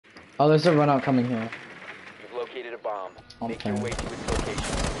Oh, there's a run out coming here. You've located a bomb. Okay. Make your way to its location.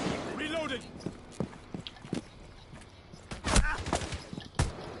 Reloading.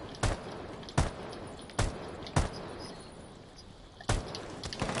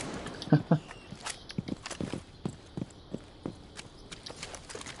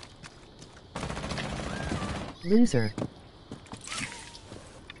 Loser.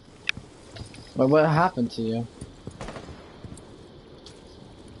 Wait, what happened to you?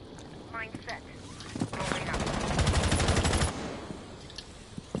 Mindset. Rolling up.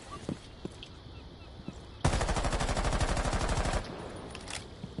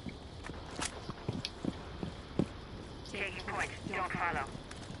 Taking point. Don't follow.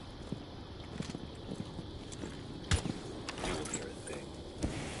 You'll hear a thing.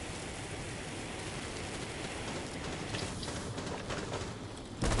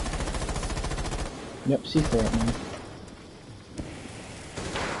 Yep, C4 it now.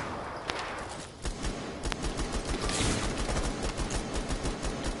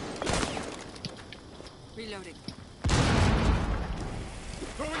 Reloading.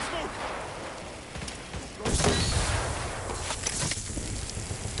 Throwing smoke.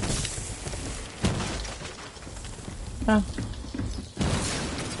 Ah.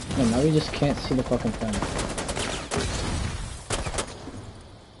 No, now we just can't see the fucking thing.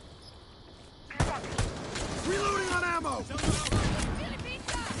 Reloading on ammo.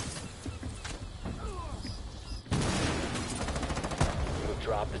 You have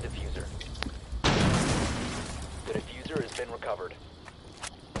dropped the diffuser. The diffuser has been recovered.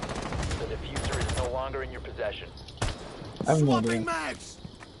 The diffuser is no longer in your possession. I have no idea. Swapping mags.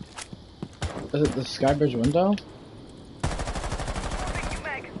 Is it the Skybridge window? Thank you,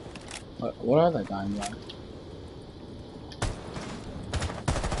 Meg. What are they dying by?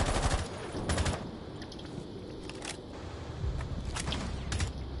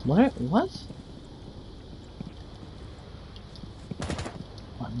 What? What?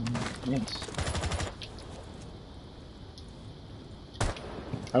 Yes.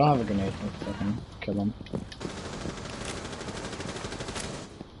 I don't have a grenade to fucking kill him.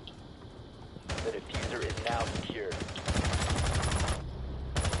 The diffuser is now secured.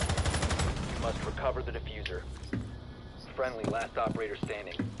 You must recover the diffuser. Friendly, last operator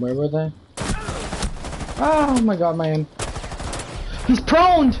standing. Where were they? Oh my god, man. He's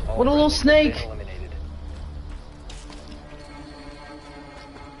prone! All What a little friendlies have snake! been eliminated.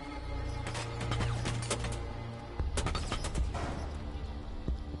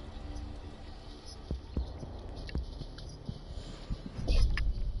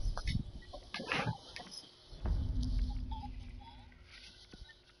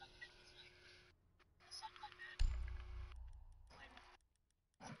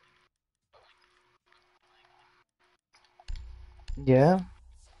 Yeah?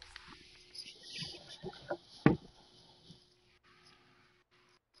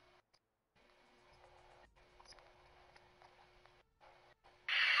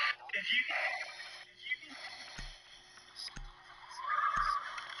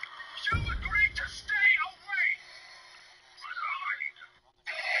 You agreed to stay away.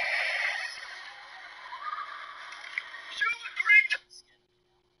 You agreed to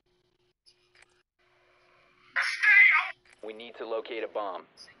stay away. We need to locate a bomb.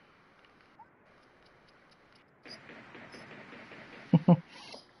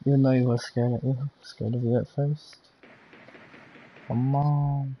 Even though he was scared of you at first. Come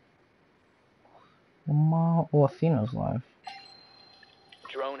on. Come on. Oh, Athena's live.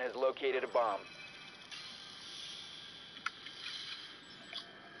 Drone has located a bomb.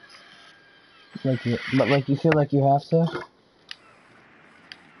 But you feel like you have to?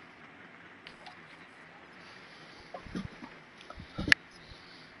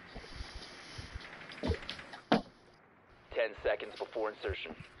 Seconds before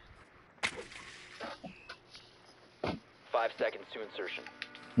insertion. 5 seconds to insertion.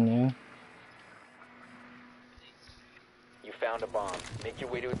 Yeah. You found a bomb. Make your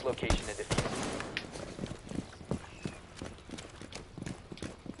way to its location and defuse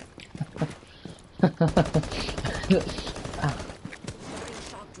it.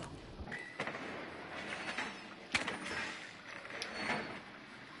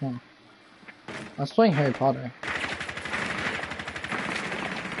 I was playing Harry Potter.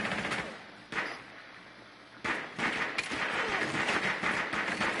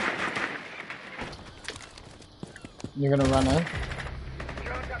 You're gonna run in?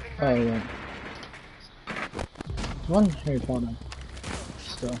 Oh yeah. One Harry Potter.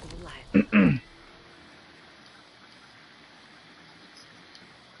 Still.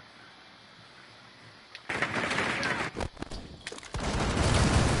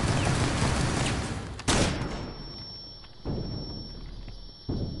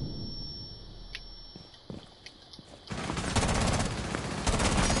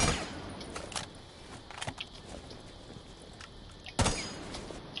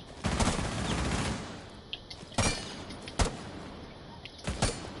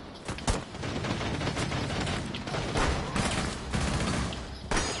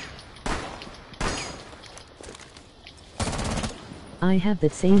 I have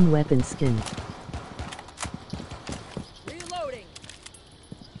that same weapon skin. Reloading.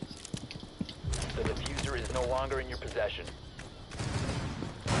 The diffuser is no longer in your possession.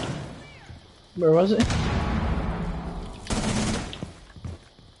 Where was it?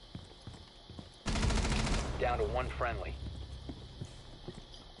 Down to one friendly.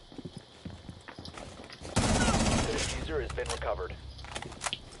 The diffuser has been recovered.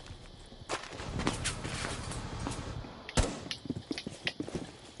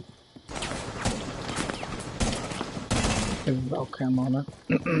 There's Velcam on it.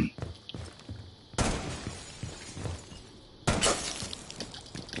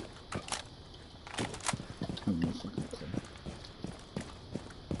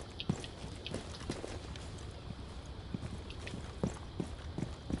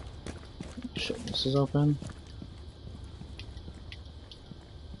 Shit, this is open.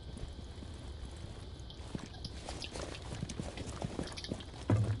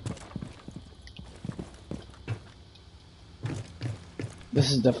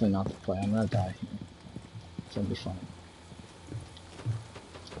 This is definitely not the play. I'm gonna die here. It's gonna be fine.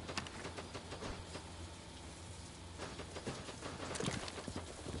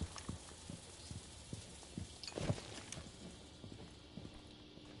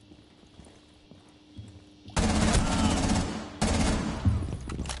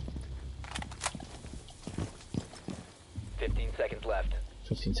 Left.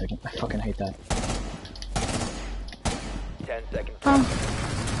 15 seconds. I fucking hate that. 10 seconds.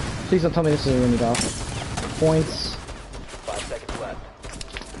 Please don't tell me this is a limit off. Points. 5 seconds left.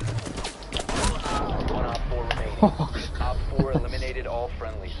 One op 4 remaining. Op 4 eliminated all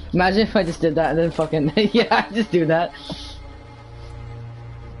friendlies. Imagine if I just did that and then fucking yeah, I just do that.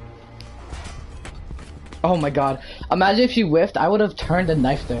 Oh my god. Imagine if she whiffed, I would have turned and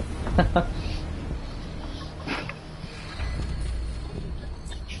knifed her.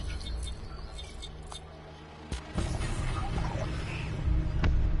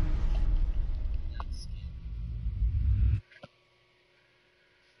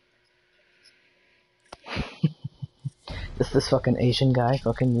 Just this fucking Asian guy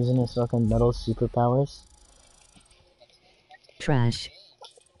fucking using his fucking metal superpowers. Trash.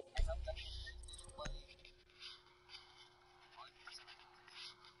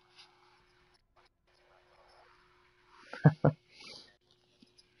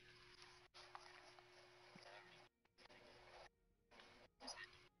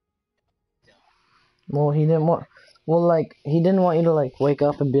 Well, he didn't want. Well, like he didn't want you to like wake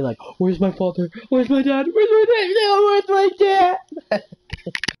up and be like, "Where's my father? Where's my dad? Where's my dad? Where's my dad?"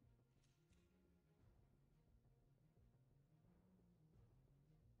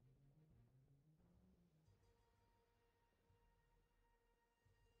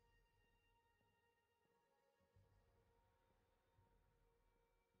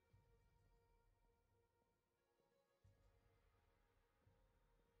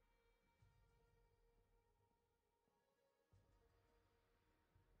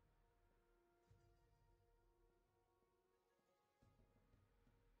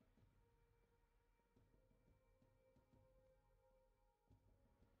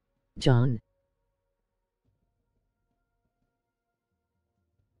 John.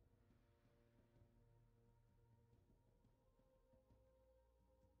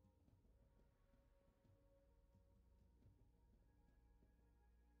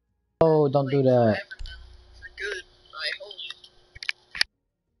 Oh, don't do that.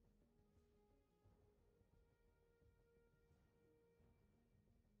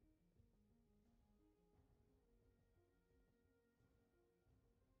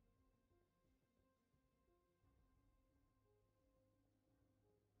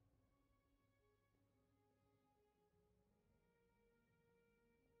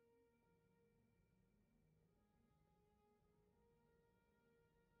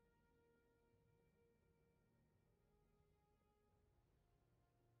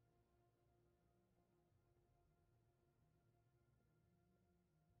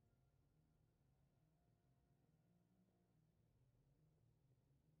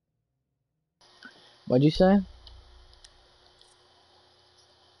 What'd you say?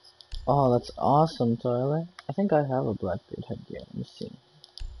 Oh, that's awesome, Tyler. I think I have a Blackbeard headgear. Let me see.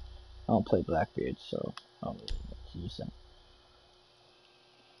 I don't play Blackbeard, so I don't really know what to use that.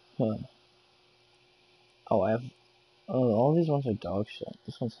 Huh. Oh, I have. Oh, all these ones are dog shit.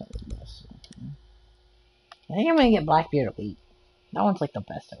 This one's not the best. Okay. I think I'm gonna get Blackbeard Elite. That one's like the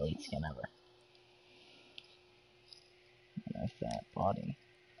best Elite skin ever. Nice that body.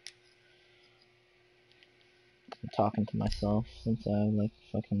 I'm talking to myself since I have like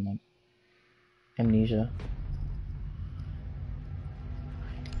fucking like amnesia.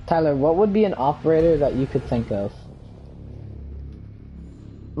 Tyler, what would be an operator that you could think of?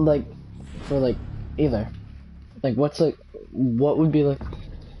 Like, for like, either. Like, what would be like,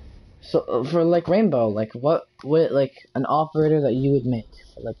 so, for like Rainbow, like, what would, like, an operator that you would make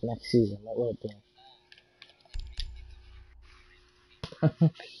for like next season, what would it be?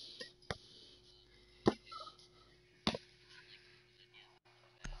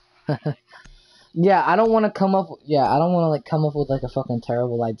 Yeah, I don't want to come up, yeah, I don't want to like come up with like a fucking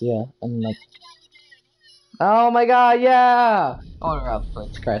terrible idea, and like, oh my god, yeah! Oh my god, play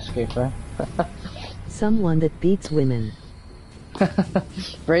Skyscraper. Someone that beats women.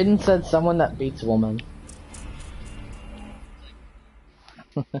 Braden said someone that beats woman.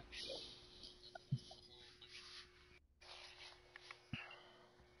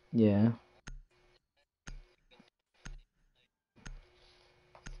 Yeah.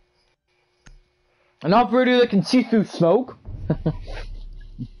 An operator that can see through smoke?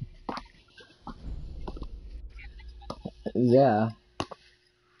 Yeah.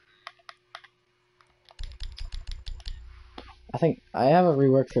 I think I have a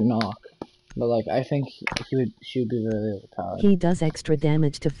rework for Knock, but like I think she would be really overpowered. He does extra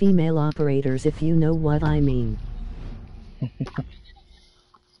damage to female operators if you know what I mean. I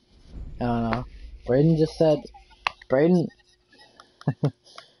don't know. Braden just said Braden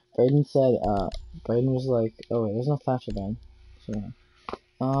Braden said Braden was like, oh wait, there's no Thatcher band. So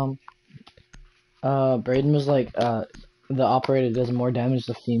Braden was like the operator does more damage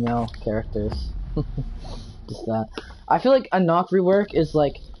to female characters. Just that. I feel like a Knock rework is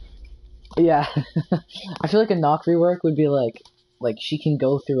like, yeah. I feel like a Knock rework would be like she can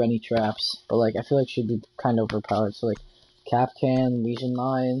go through any traps, but like I feel like she'd be kind of overpowered. So like Capcan, Legion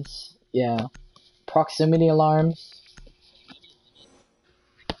Lines, yeah, proximity alarms,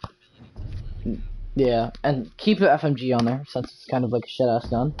 yeah, and keep the FMG on there since it's kind of like a shit ass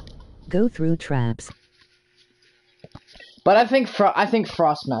gun. Go through traps. But I think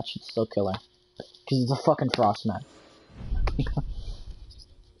Frost Match should still kill her because it's a fucking Frost Match.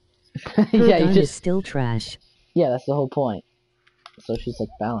 Her Yeah, gun you is just still trash. yeah, that's the whole point. So she's like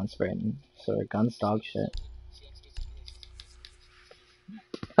balanced, Brayden. So her gun's dog shit.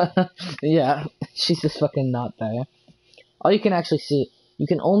 Yeah, she's just fucking not there. All you can actually see, you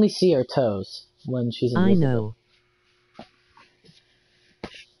can only see her toes when she's invisible. I know.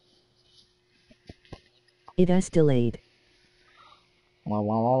 It has delayed.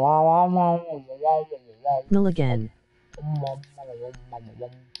 Null again.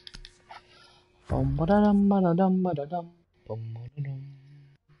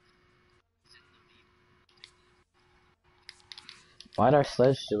 Why'd our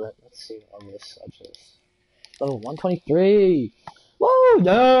sledge do it? Let's see on this sledge. Level 123! Woo!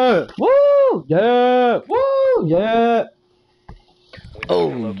 Yeah! Woo! Yeah! Woo! Yeah!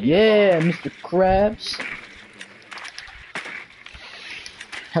 Oh yeah, Mr. Krabs!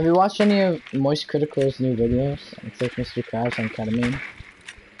 Have you watched any of Moist Critical's new videos? It's like Mr. Krabs on ketamine.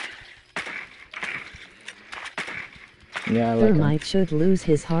 Yeah, I like him. Thermite should lose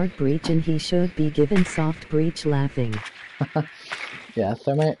his hard breach and he should be given soft breach laughing. Yeah,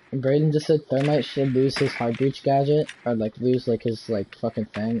 Thermite. Braden just said Thermite should lose his hard breach gadget, or like lose like his like fucking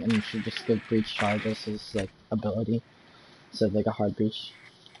thing, and he should just give breach charge as his like ability, instead of like a hard breach.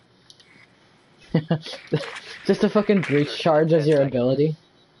 Just a fucking breach charge as your ability.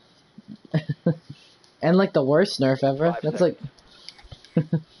 And like the worst nerf ever. That's like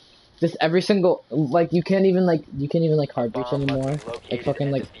just every single like you can't even like hard breach anymore. Like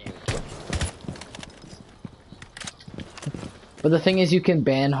fucking like. But the thing is, you can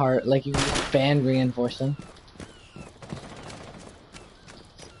ban you can ban reinforcing.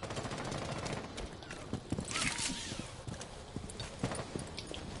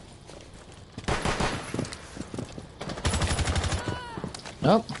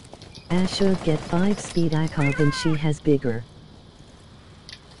 Nope. Ash should get 5 speed ICOV and she has bigger.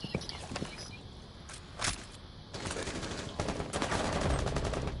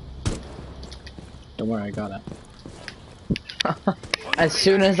 Don't worry, I got it. As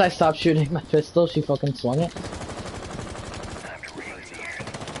soon as I stopped shooting my pistol, she fucking swung it.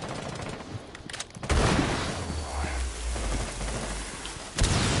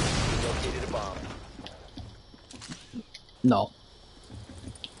 Located a bomb. No.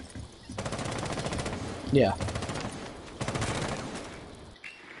 Yeah.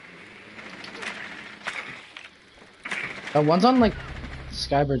 One's on like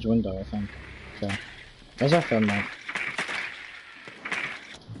Skybridge window, I think. Okay. There's our film map.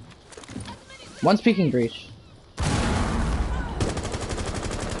 One's peeking breach.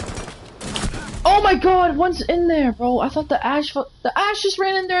 Oh my god, one's in there, bro. I thought the Ash just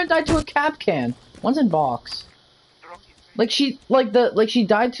ran in there and died to a cap can. One's in box. Like she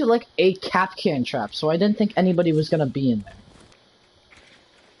died to like a cap can trap, so I didn't think anybody was gonna be in there.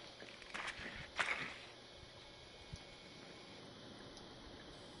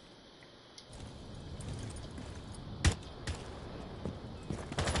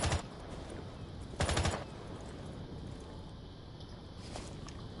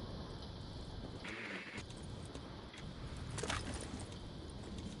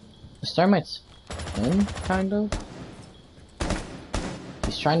 The Starmite's in, kind of.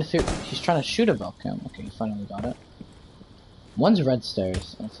 He's trying to shoot a Velcam. Okay, he finally got it. One's red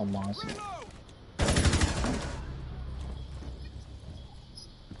stairs. That's a loss.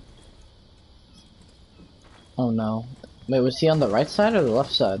 Oh no. Wait, was he on the right side or the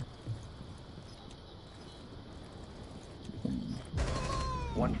left side?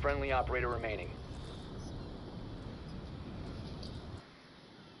 One friendly operator remaining.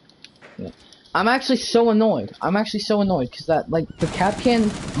 I'm actually so annoyed. Because that, like, the cap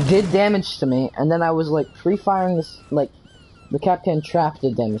can did damage to me, and then I was, like, pre-firing this, like, the cap can trap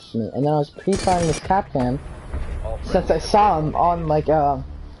did damage to me, and then I was pre-firing this cap can, since I saw him on, like, I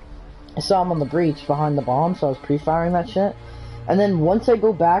saw him on the breach behind the bomb, so I was pre-firing that shit. And then once I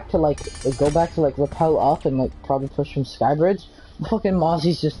go back to, like, rappel up and, like, probably push from Skybridge, fucking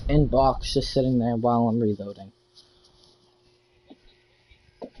Mozzie's just in box, just sitting there while I'm reloading.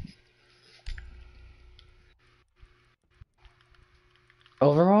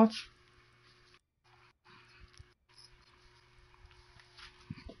 Overwatch?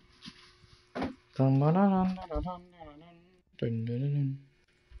 I'm gonna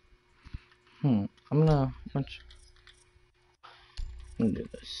do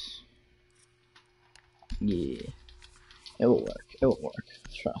this. Yeah. It will work. It will work.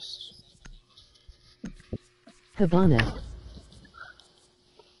 Trust. Havana.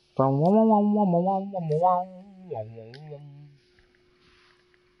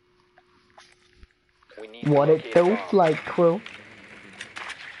 We need What to it locate a do, bomb. flight crew?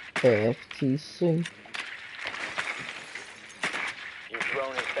 FTC. Your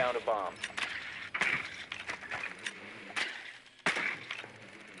drone has found a bomb.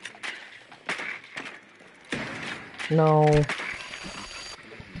 No.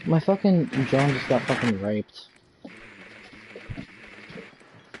 My fucking drone just got fucking raped.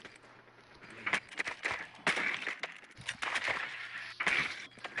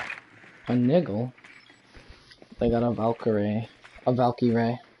 A niggle? They got a Valkyrie. A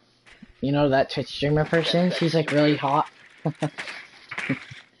Valkyrie. You know that Twitch streamer person? She's like really hot. I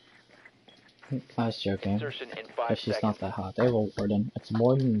was joking. Insertion in 5 But she's seconds. not that hot. They have a warden. It's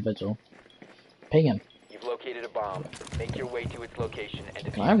Warden and Vigil. Ping him. You've located a bomb. Make your way to its location and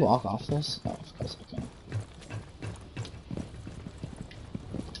defuse Can I it. walk off this? Oh, of course I can.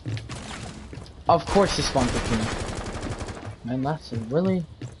 Of course he spawned 15. Man, that's really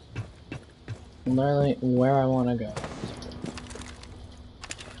literally where I want to go.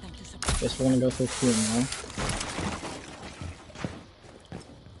 Guess we're gonna go through Q now.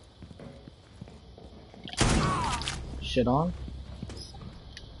 Shit on.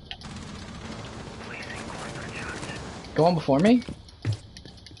 Go on before me.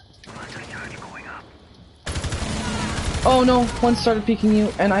 Oh no, one started peeking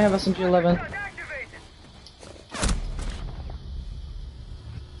you, and I have SMP-11.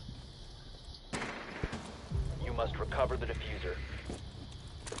 You must recover the diffuser.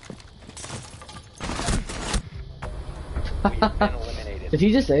 We have been eliminated. Did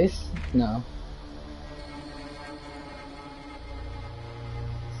he just ace? No.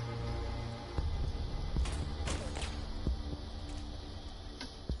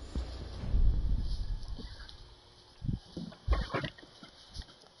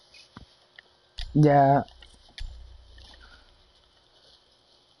 Yeah.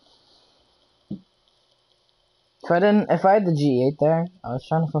 If I had the G8 there, I was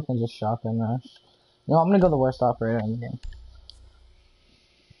trying to fucking just shotgun rush. No, I'm gonna go the worst operator in the game.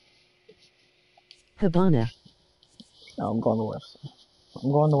 Havana. No, I'm going the worst.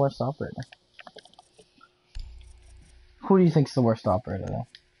 I'm going the worst operator. Who do you think's the worst operator though?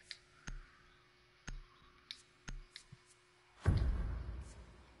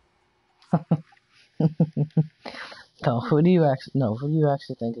 Who do you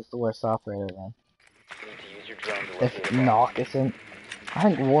actually think is the worst operator then? You need to use your drone to locate If a bomb. Knock isn't, I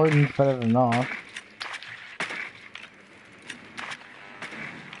think Warden's better than Knock.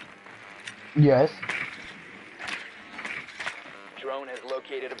 Yes. Drone has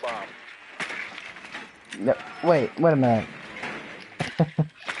located a bomb. Yep. Wait a minute.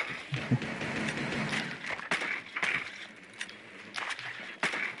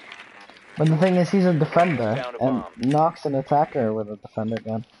 But the thing is, he's a defender Found a and bomb. knocks an attacker with a defender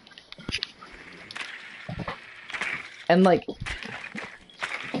gun. And like,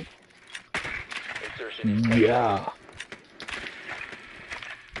 Insertion in 10 yeah. seconds.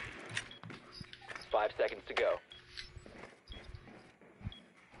 5 seconds to go.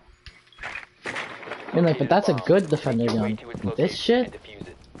 And like, but that's a Bomb. good Make defender your way gun. to its This location shit, and defuse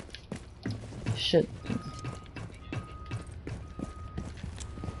it. shit.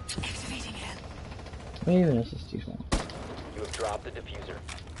 Activating it. Maybe this is too small. You have dropped the diffuser.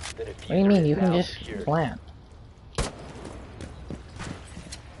 The diffuser What do you mean? is You can now just secured. plant.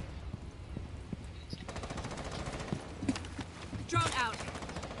 Drone out.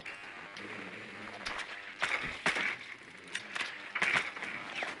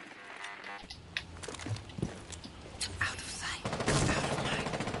 Out of sight. Out of mind.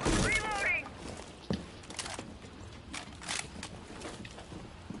 Reloading!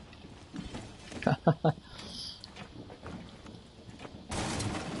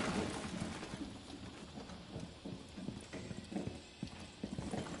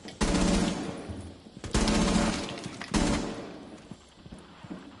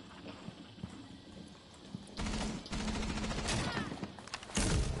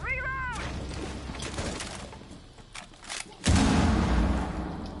 Reload!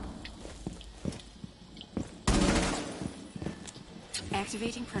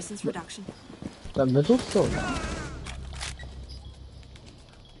 Activating presence reduction. That vigil's still there.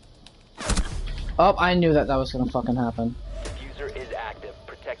 Oh, I knew that was gonna fucking happen. Diffuser is active.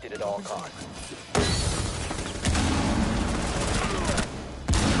 Protected at all costs.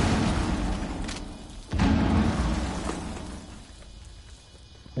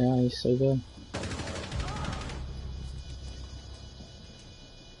 Yeah, he's so good.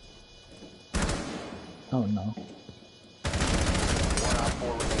 Oh no.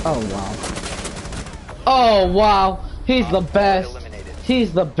 Oh wow. Oh wow. He's the best. Eliminated.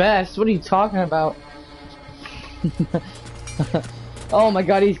 He's the best. What are you talking about? Oh my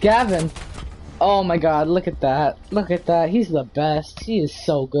god, he's Gavin. Oh my god, look at that. Look at that. He's the best. He is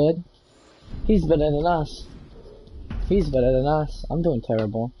so good. He's better than us. He's better than us. I'm doing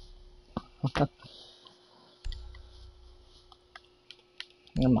terrible. I'm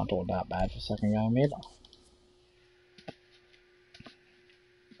not doing that bad for second guy either.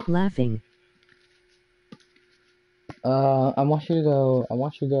 Laughing. I want you to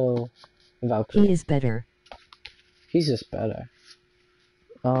go Valkyrie. He is better. He's just better.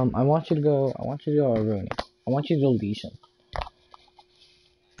 I want you to go Aruni. I want you to go Legion.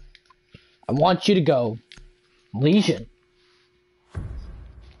 I want you to go Legion.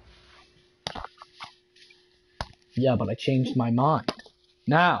 Yeah, but I changed my mind.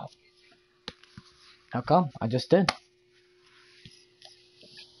 Now. How come? I just did.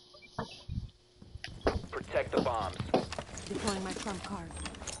 Protect the bombs. Deploying my trump card.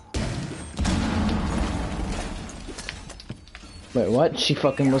 Wait, what? She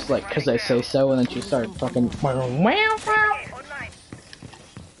fucking was like, 'cause I say so, and then she started fucking. Online. Setting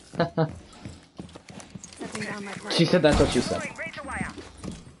down my card. She said that's what she said. Deploying razor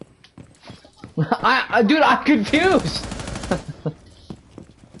wire. Dude, I'm confused.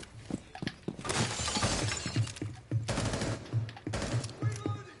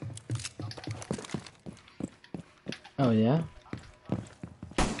 Oh yeah.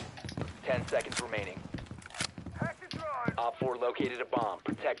 10 seconds remaining. Hack the drive. Op 4 located a bomb.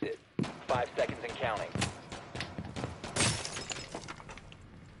 Protect it. 5 seconds and counting.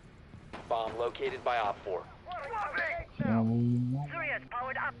 Bomb located by Op 4. Sirius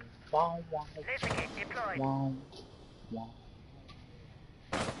powered up. Laser gate deployed.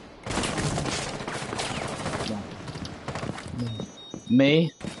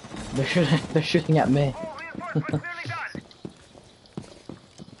 Me? They're shooting at me. All reinforcements nearly done.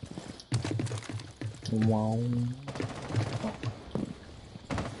 Wow.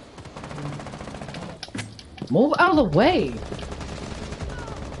 Move out of the way!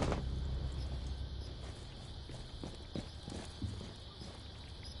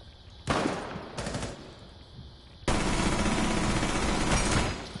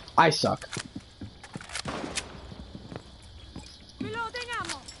 I suck. Reloading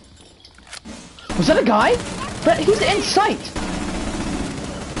ammo. Was that a guy? But he's in sight!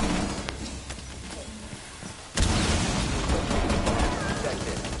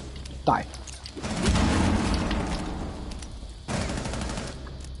 Die.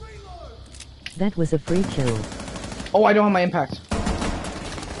 That was a free kill. Oh, I don't have my impact.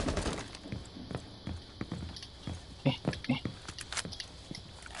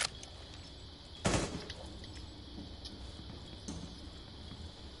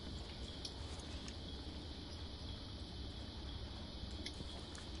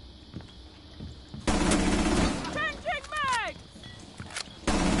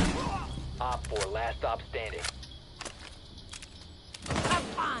 Op 4, last stop standing. Have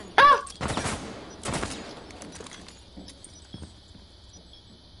fun.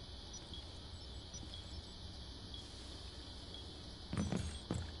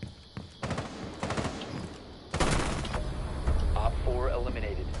 Op 4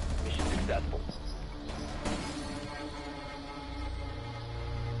 eliminated. Mission successful.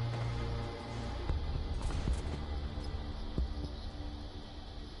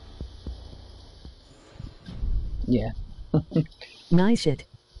 Yeah. Nice shit.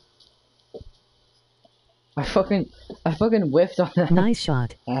 I fucking whiffed on that. Nice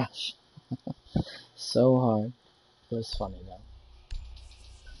shot. Ash. So hard. It was funny though.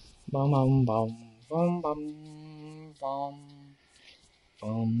 Bum bum bum bum bum bum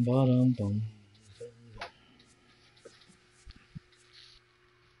bum bum bum.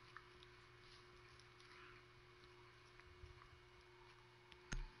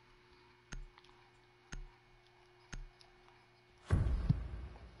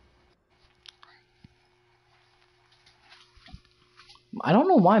 I don't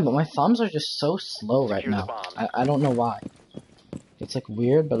know why, but my thumbs are just so slow right Secure the now. bomb. I don't know why. It's like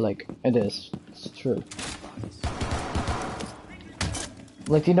weird, but like it is. It's true.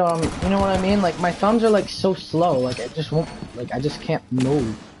 Like you know what I mean? Like my thumbs are like so slow. Like I just won't. Like I just can't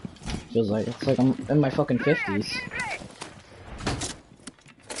move. Feels like it's like I'm in my fucking 50s.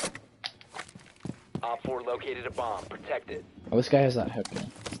 Op 4 located a bomb. Protect it. Oh, this guy has that hook.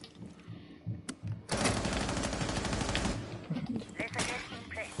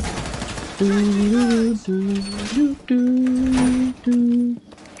 Do, do, do, do.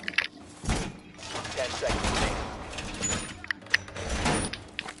 10 seconds remaining.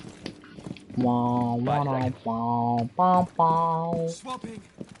 Wow, 5 wow, seconds. wow, wow, wow. Swapping.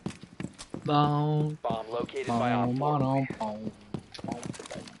 Bow, Bomb located by bow, Op 4. bow, bow, bow.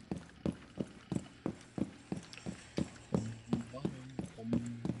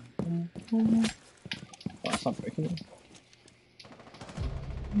 Oh, it's not breaking it.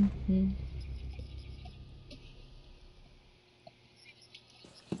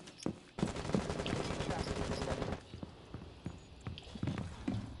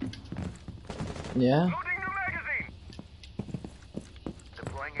 Yeah. Loading new magazine.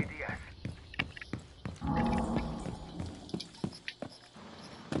 Deploying ADS.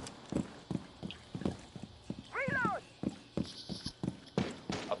 Reload.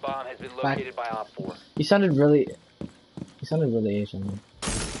 A bomb has been Back. located by Op 4. He sounded really Asian. Man.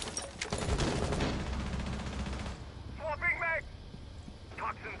 Swapping mag.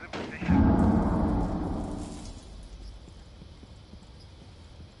 Toxins in position.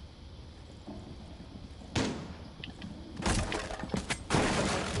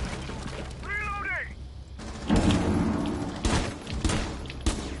 Reloading.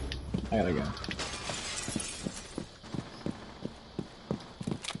 I gotta go.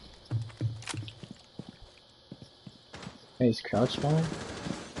 Hey, he's crouch spawn?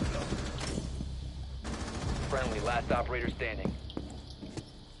 Friendly, last operator standing.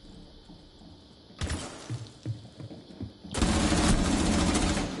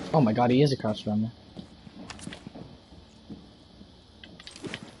 Oh my god, he is a crouch spawn.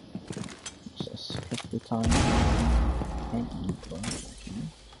 Just skip the time.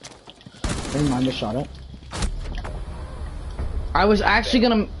 Never mind, I shot it. I was actually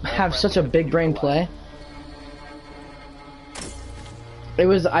gonna have such a big brain play. It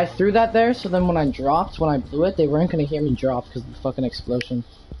was, I threw that there, so then when I blew it, they weren't gonna hear me drop because of the fucking explosion.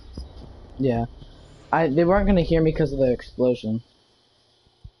 Yeah. They weren't gonna hear me because of the explosion.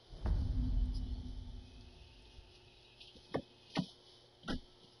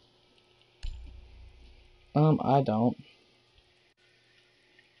 I don't.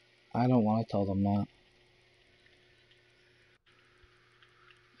 I don't want to tell them that.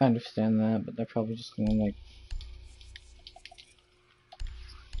 I understand that, but they're probably just gonna like...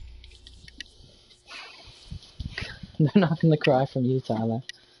 They're not gonna cry from you, Tyler.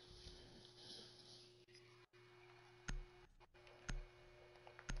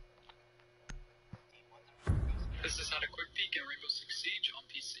 This is how to quick peek at Rainbow Six Siege on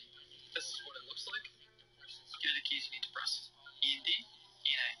PC. This is what it looks like. Here are the keys you need to press. E and D,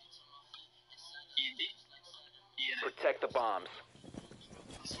 E and A. E and D, E and A. Protect the bombs.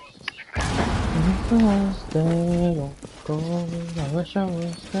 I wish I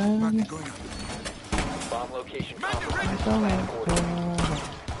was dead. Bomb location compromised.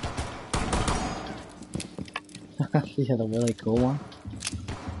 Yeah, the really cool one.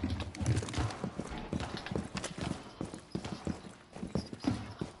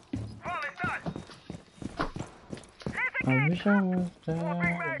 Volley done. I wish I was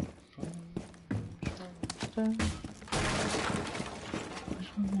Swapping dead. mag. dead.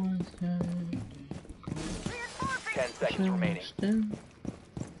 Someone's dead. 10 seconds remaining. Dead.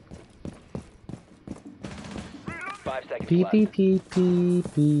 5 seconds Pee left. pee pee pee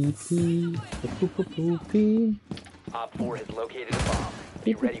pee pee. Poo poo poo pee. Op 4 has located a bomb.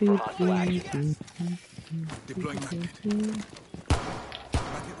 Pee Be pee ready pee for hostile pee action. pee. Deploying magnet. Pee.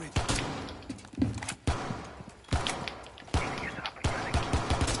 Magnet ready.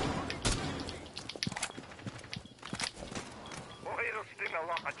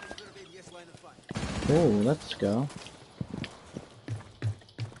 Oh, let's go.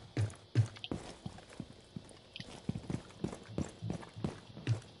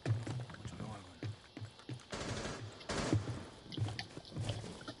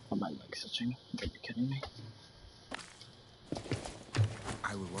 Oh, my leg's itching. Are you kidding me?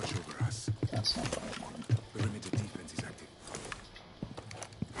 I will watch over us. That's not what I wanted. Perimeter defense is active.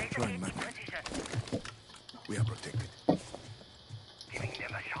 Deploying magnet. We are protected. Giving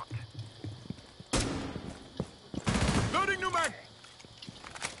them a shot. Loading new mag!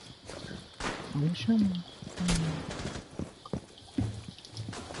 I'm sure.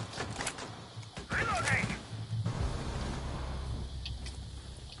 Reloading!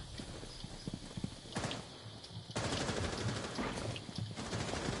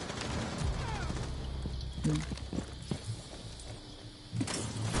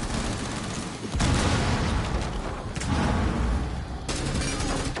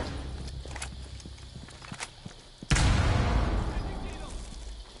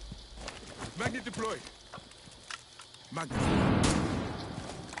 Magnet deployed. Magnet.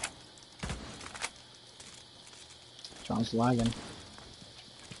 John's lagging.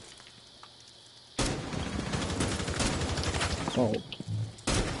 Oh,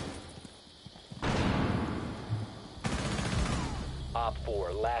 Op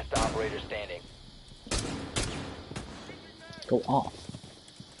 4, last operator standing. go off.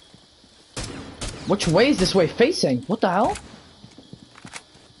 Which way is this way facing? What the hell?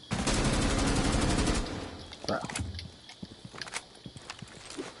 Bro.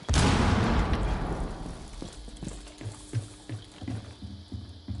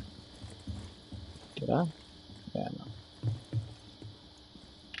 Did I? Yeah, no.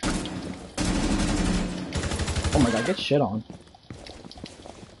 Oh my god, get shit on.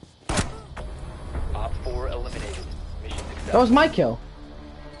 Op 4 eliminated. Mission That successful. was my kill.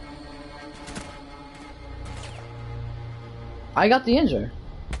 I got the injure.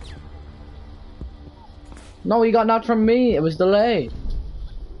 No, he got knocked from me. It was delayed.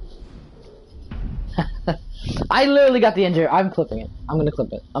 I literally got the injury. I'm clipping it. I'm gonna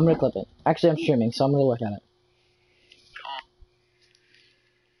clip it. I'm gonna clip it. Actually, I'm streaming, so I'm gonna look at it.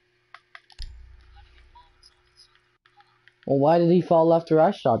 Well, why did he fall after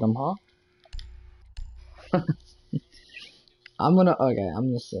I shot him, huh? I'm gonna. Okay, I'm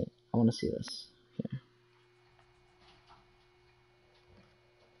gonna see. I wanna see this. Here.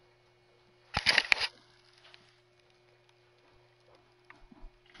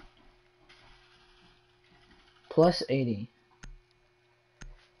 Plus 80.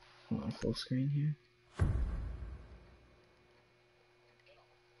 Hold on, full screen here.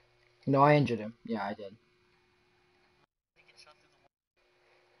 No, I injured him. Yeah, I did.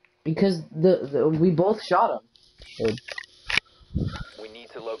 Because we both shot him. We need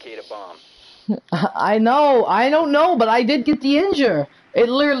to locate a bomb. I know. I don't know, but I did get the injure. It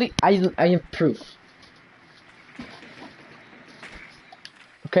literally. I have proof.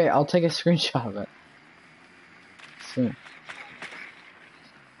 Okay, I'll take a screenshot of it. Soon.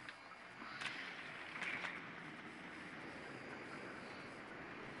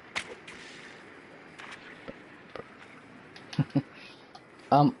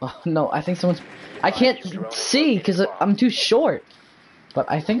 No, I think someone's. I can't see because I'm too short. But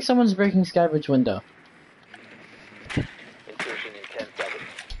I think someone's breaking Skybridge window. Insertion in 10 seconds.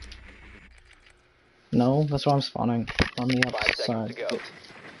 No, that's why I'm spawning on the 5 seconds to outside. go.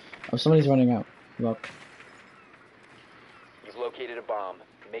 Oh, somebody's running out. Look. You've located a bomb.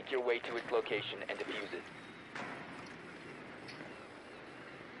 Make your way to its location and defuse it.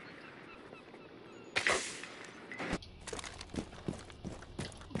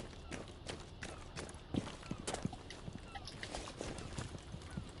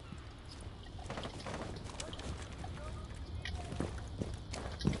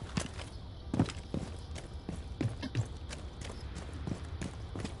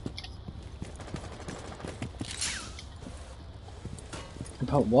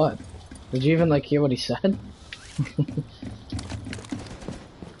 About what? Did you even like hear what he said?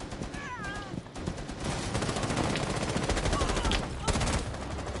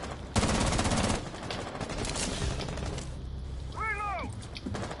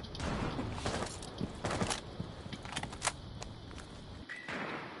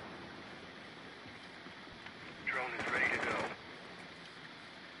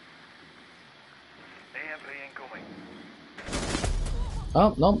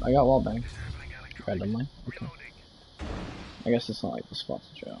 Oh, nope, I got wall bangs. Randomly. Okay. I guess it's not like the spots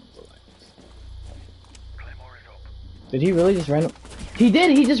to trail. But like... Did he really just random? He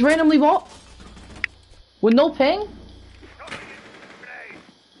did! He just randomly wall... With no ping?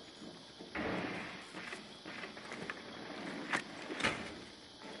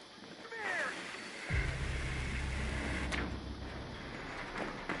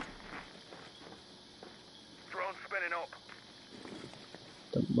 Drone spinning up.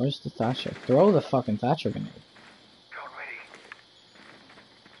 Where's the Thatcher? Throw the fucking Thatcher grenade. Drone ready.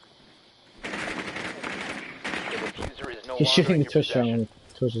 The diffuser is no He's longer shooting in the your Twitch possession. when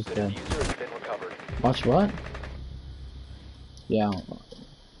Twitch is The dead. diffuser has been recovered. Watch what? Yeah. I don't know.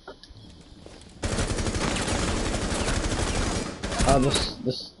 Oh,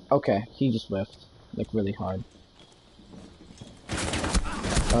 this. Okay, he just whiffed like really hard.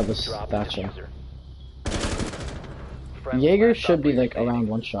 Oh, this Drop the Thatcher. diffuser. Friendly Jaeger last should be operator like standing. around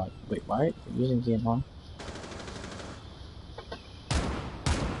one shot. Wait, why are you using DMR?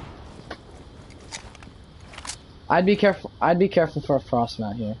 I'd be careful. I'd be careful for a frost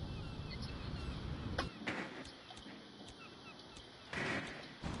mat here.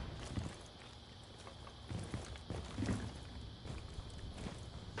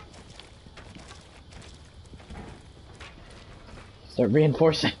 They're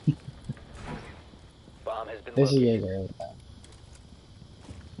reinforcing. Bomb has been This is located. Jaeger.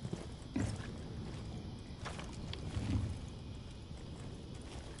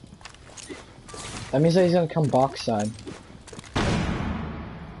 That means that he's gonna come box side.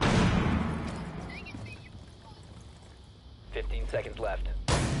 Seconds left. 1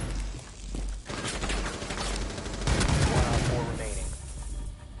 on 4 remaining.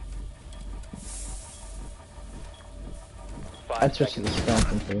 5 I'd switch to the seconds.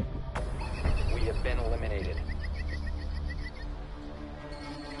 skeleton too. We have been eliminated.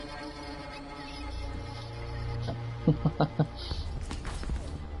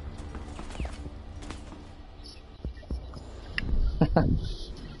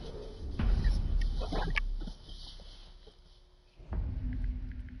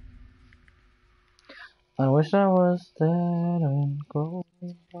 I wish I was dead and cold.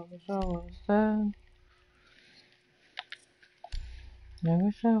 I wish I was dead. I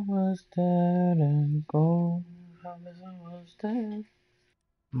wish I was dead and cold. I wish I was dead.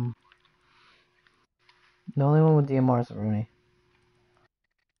 The only one with DMR is Rooney.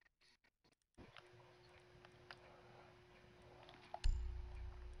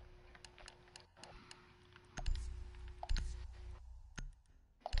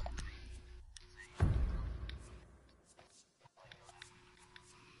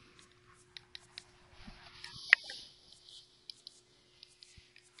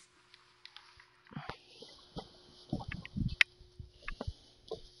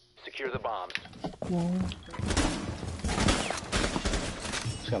 Secure the bombs.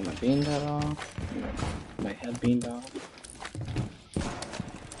 Just got my bean pad off. My head beamed off.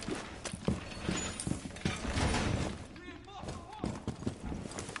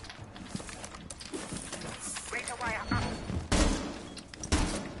 Razor wire up.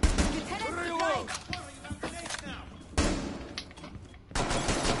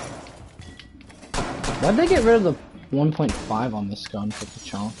 Why'd they get rid of the 1.5 on this gun for the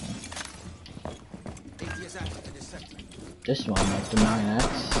Chonka? This one, like the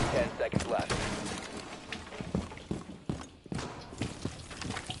 9X. 10 seconds left.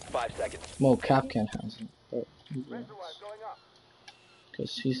 5 seconds. Well, Capcan has it. But,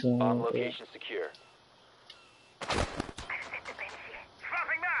 because he's Bomb location secure.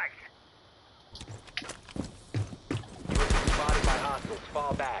 Swapping mags. You have been spotted by hostiles.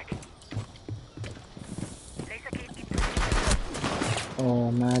 Fall back. Laser gate in. Oh,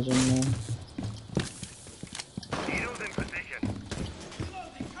 imagine man. Needles in position.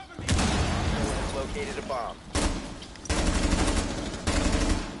 Someone has located a bomb.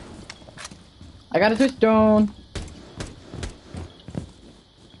 I got a twist stone.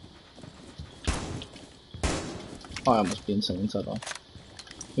 Oh, I almost beat someone's head off.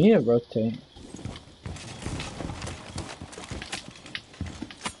 We need to rotate.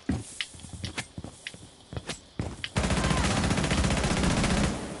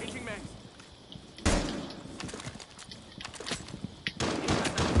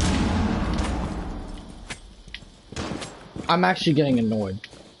 I'm actually getting annoyed.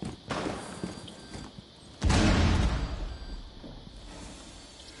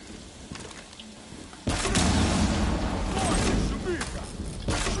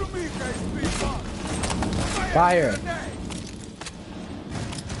 Fire!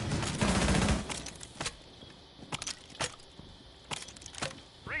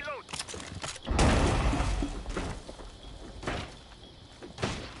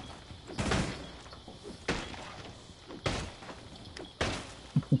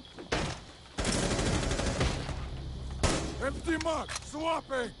 mark!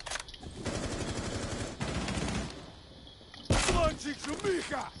 Swapping! Launching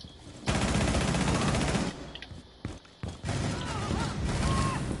Shumika!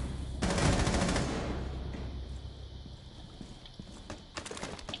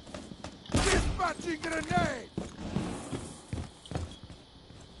 Dispatching grenade!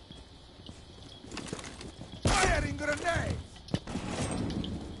 Firing grenade!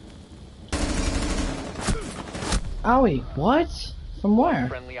 Owie, what? From One where?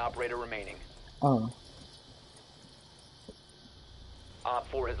 friendly operator remaining. Oh. Op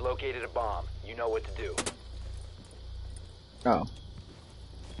 4 has located a bomb. You know what to do. Oh.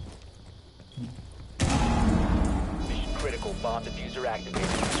 Mission critical. Bomb diffuser activated.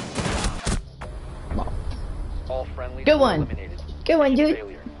 Well. All friendlies Good were one. eliminated. Good one, Mission dude.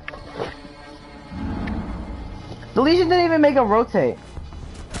 failure. The Legion didn't even make a rotate.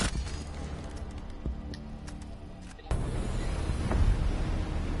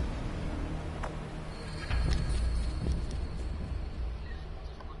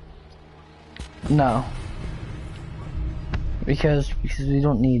 No. Because we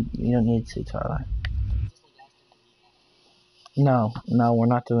don't need to, Tyler. No, we're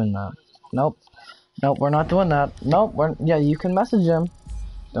not doing that. Nope, we're not doing that. Nope, yeah, you can message him.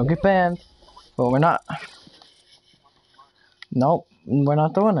 Don't get banned, but we're not. Nope, we're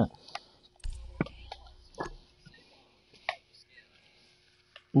not doing it.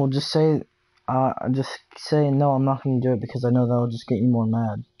 We'll just say no. I'm not gonna do it because I know that'll just get you more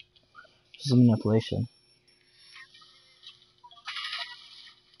mad. This is manipulation.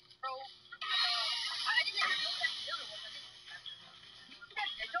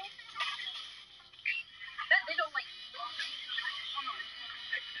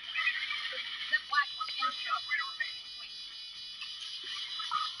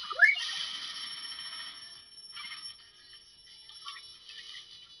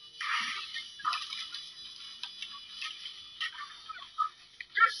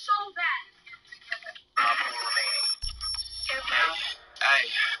 Hey.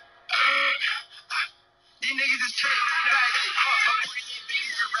 These niggas is tricks.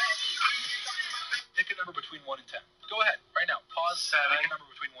 Pick a number between 1 and 10. Go ahead, right now. Pause. 7. Pick a number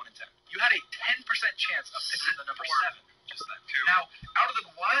between 1 and 10. You had a 10% chance of picking the number 7. Just then. 2. Now, out of the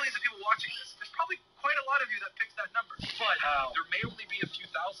millions of people watching this, there's probably quite a lot of you that picked that number. But there may only be a few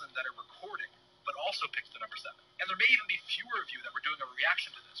thousand that are recording, but also picked the number 7. And there may even be fewer of you that were doing a reaction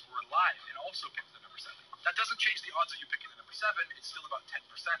to this, who were live and also picked the number 7. That doesn't change the odds of you picking the number 7. It's still about 10%.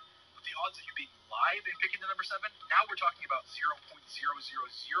 But the odds of you being live and picking the number 7, now we're talking about 0.0001%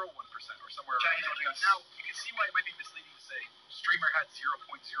 or somewhere around there. Now, you can see why it might be misleading to say streamer had 0.0001%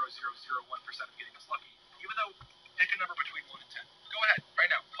 of getting us lucky, even though pick a number between 1 and 10. Go ahead, right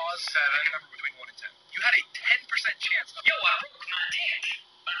now. Pause. 7. Pick a number between 1 and 10. You had a 10% chance of... Yo, I broke my dick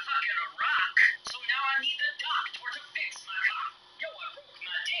by fucking a rock, so now I need the doctor to fix my cock. Yo, I broke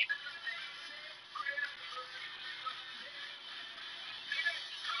my dick.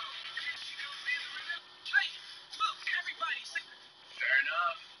 Hey, look, everybody's... Fair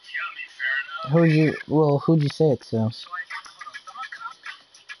enough. Yummy, fair enough. Who'd you say it to?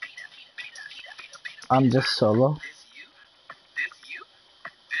 I'm just solo.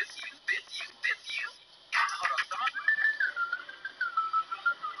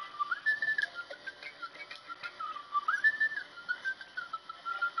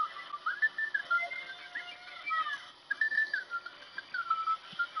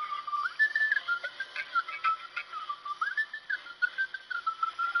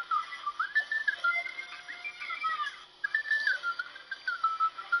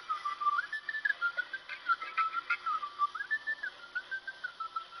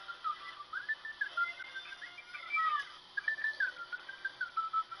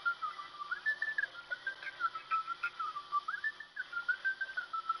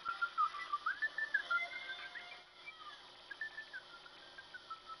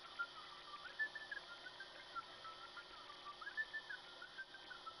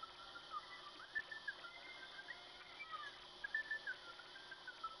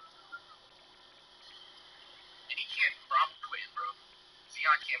 And he can't, bro. I'm quitting, bro.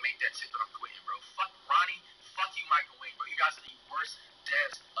 Zion can't make that shit, but I'm quitting, bro. Fuck Ronnie. Fuck you, Michael Wayne, bro. You guys are the worst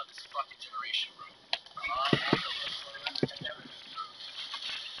devs of this fucking generation, bro.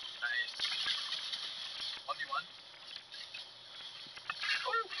 Nice. 1v1.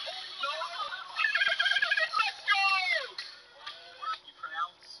 Oh, no! Let's go! You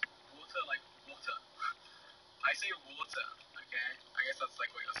pronounce water like water. I say water, okay? I guess that's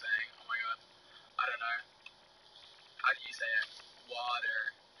like what you're saying. Oh my god. I don't know. How do you say it? Water.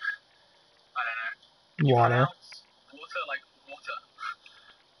 I don't know. You Water. pronounce water like water.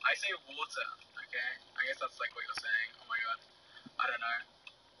 say water, okay? I guess that's like what you're saying. Oh my god. I don't know.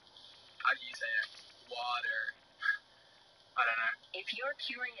 How do you say it? Water. I don't know. If you're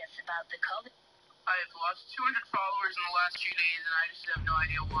curious about the COVID, I've lost 200 followers in the last 2 days, and I just have no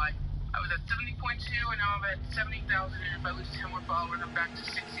idea why. I was at 70.2, and now I'm at 70,000, and if I lose 10 more followers, I'm back to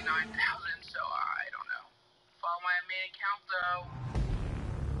 69,000, so I don't know. Follow my main account, though.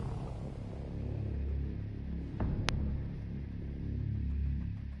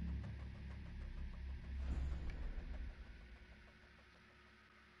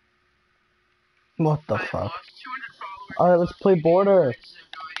 What the I've fuck? lost 200 followers. Alright, let's play Border. I just have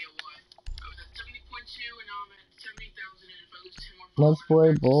no idea why. I was at 70.2, and now I'm at 70,000, and if I lose 10 more followers, Let's play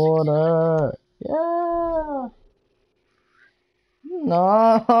I'm back to 69,000. Border. Yeah.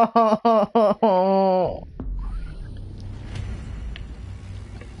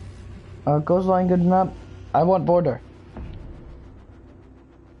 No. Coastline good enough. I want Border.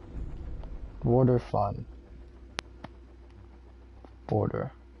 Border fun.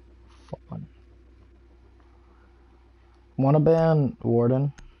 Border fun. Wanna ban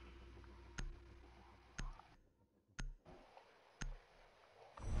Warden?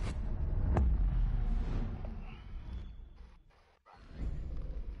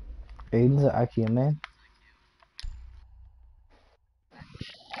 Aiden's an IQ man.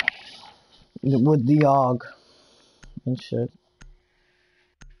 With the Og and shit.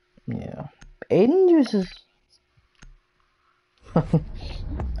 Yeah. Aiden uses.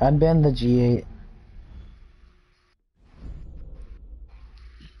 I'd ban the G8.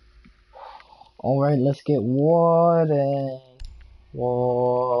 Alright, let's get Warden.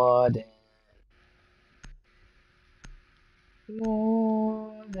 Warden.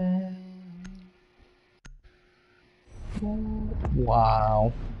 Warden.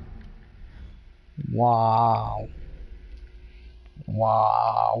 Wow. Wow.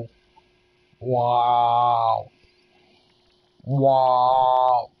 Wow. Wow.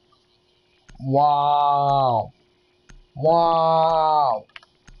 Wow. Wow. Wow.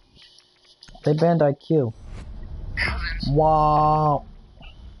 They banned IQ. Wow.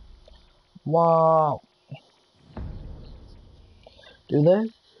 Wow. Do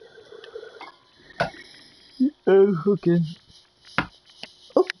they? Oh, okay.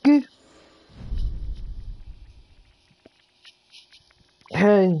 Okay.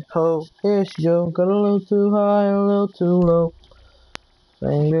 Hey ho, here's Joe. Got a little too high, a little too low.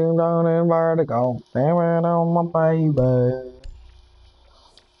 Singing down in vertigo. Staring on my baby.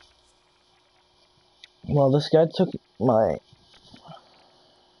 Well, this guy took my.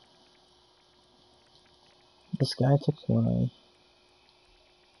 This guy took my.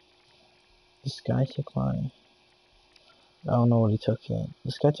 This guy took my. I don't know what he took yet.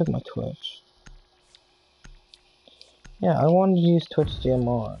 This guy took my Twitch. Yeah, I wanted to use Twitch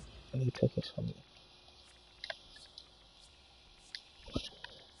DMR, and he took it from me.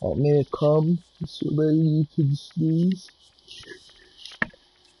 Want me to come so that you can sneeze?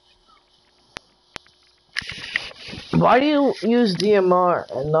 Why do you use DMR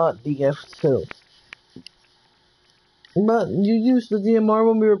and not DF2? But you used the DMR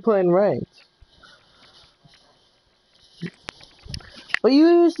when we were playing ranked. But you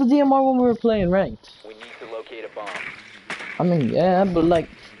used the DMR when we were playing ranked. We need to locate a bomb. I mean, yeah, but like,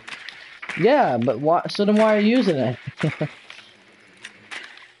 yeah, but why? So then why are you using it?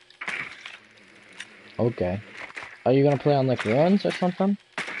 Okay. Are you gonna play on like runs or something?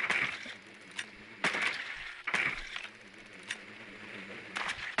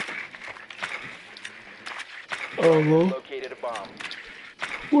 Oh, well. Located a bomb.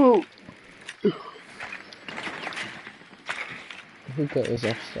 Whoa. Hookah is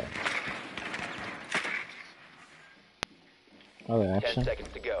upset. Okay, 10 action. seconds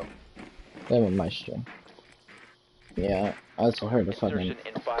to go. They went my stream. Yeah, I also heard a fucking Insertion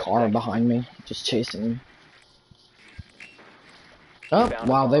in 5 car seconds. behind me, just chasing me. Oh, Found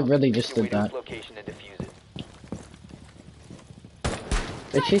a wow, they bomb. really Make just your way did to that. its location and defuse it.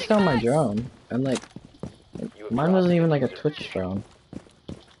 They chased down my drone, and like, You have mine dropped wasn't the even like a diffuser. Twitch drone.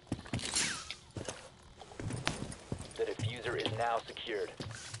 The diffuser is now secured.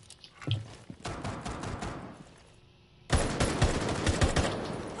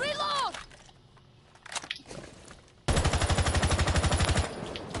 Reload!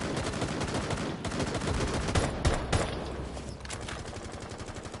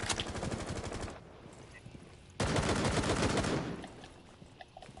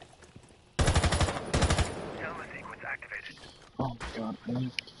 Delta sequence activated. Oh my god,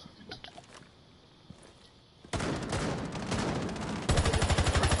 man.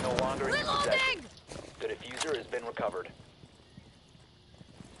 It's no longer in your possession. Reloading! The diffuser has been recovered.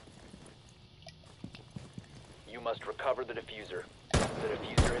 You must recover the diffuser. The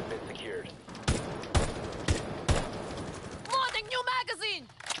diffuser has been secured. Loading new magazine!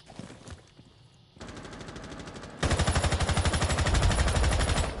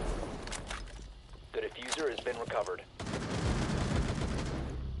 The diffuser has been recovered.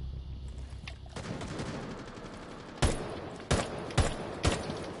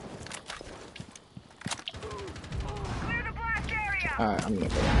 Clear the blast area! Alright, I'm gonna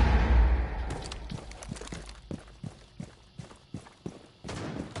go.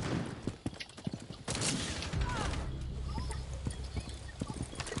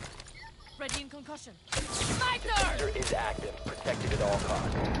 Ready in concussion. Diffuser is active, protected at all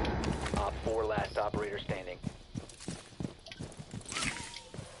costs. Op 4 last operator standing.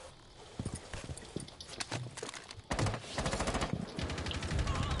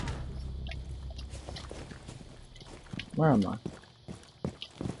 Where am I?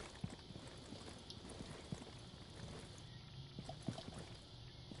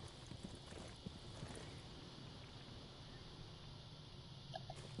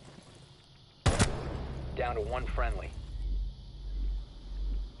 Down to one friendly.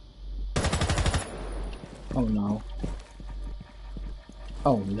 Oh no.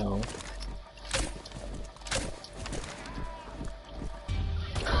 Oh no.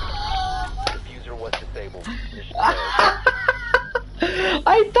 Diffuser was disabled. Mission failed.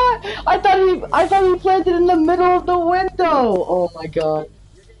 I thought he planted in the middle of the window. Oh my god.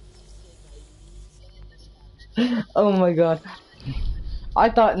 Oh my god. I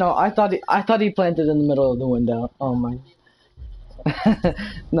thought he planted in the middle of the window. Oh my.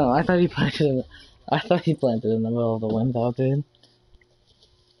 No, I thought he planted in the middle of the window, dude.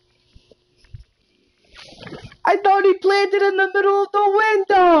 I thought he planted in the middle of the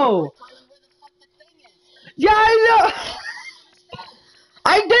window. Yeah, I know.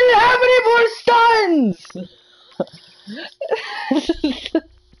 I didn't have any more stuns.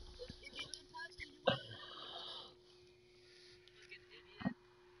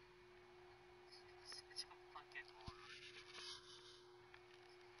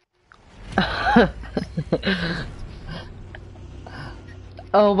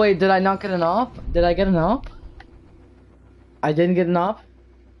 Oh wait, did I not get an op? Did I get an op? I didn't get an op?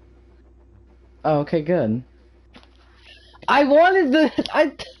 Oh, okay, good. I wanted the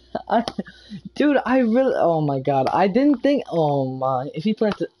I dude, I really oh my god. I didn't think oh my if he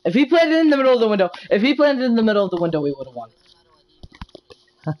planted in the middle of the window, if he planted in the middle of the window we would have won.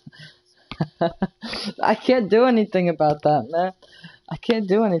 I can't do anything about that, man. I can't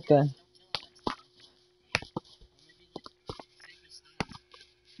do anything.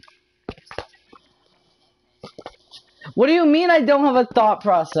 What do you mean I don't have a thought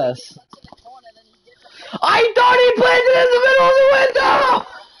process? I thought he planted in the middle of the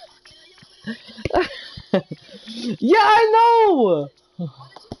window! Yeah, I know!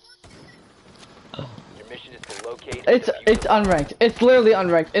 Your mission is to locate and It's defuse the bomb. unranked. It's literally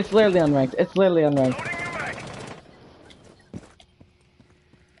unranked. It's literally unranked. It's literally unranked. Loading new mag!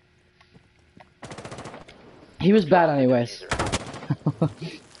 He was bad Drop the anyways.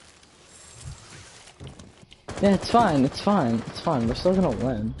 diffuser. Yeah, it's fine. It's fine. It's fine. We're still gonna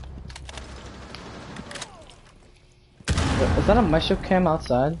win. Is that a maestro cam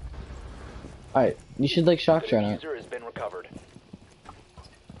outside? Alright, you should like shock The drone it. diffuser has been recovered.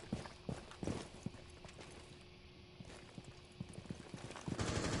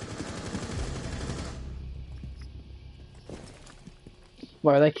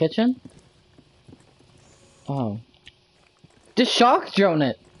 What, are they kitchen? Oh. Just shock drone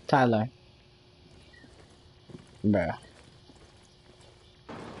it, Tyler. Bruh.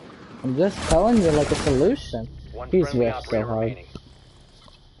 I'm just telling you like a solution. One He's friendly riffed so operator hard. remaining.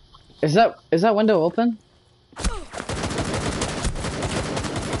 Is that window open?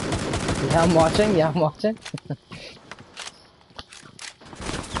 Yeah, I'm watching. Yeah, I'm watching.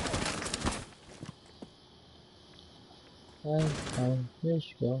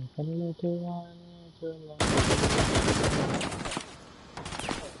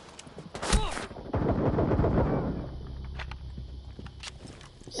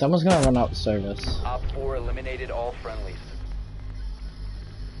 Someone's gonna run out service. Op 4 eliminated all friendlies.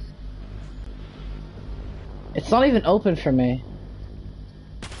 It's not even open for me.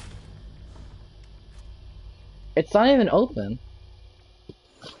 It's not even open.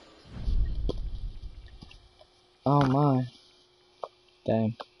 Oh my.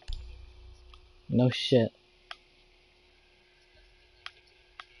 Damn. No shit.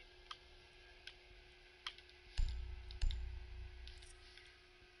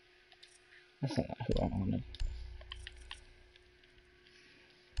 That's not who I wanted.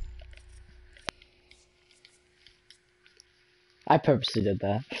 I purposely did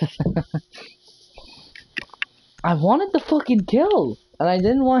that. I wanted the fucking kill, and I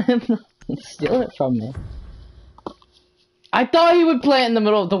didn't want him to steal it from me. I thought he would play it in the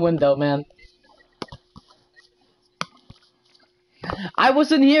middle of the window, man. I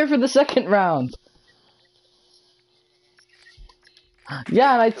wasn't here for the second round.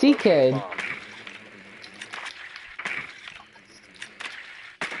 Yeah, and I TK'd.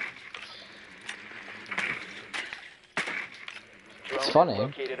 It's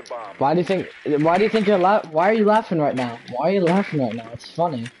funny. Why do you think you're why are you laughing right now? Why are you laughing right now? It's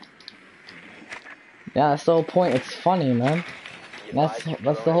funny. Yeah, that's the whole point. It's funny, man. That's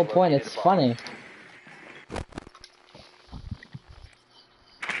the whole point. It's funny.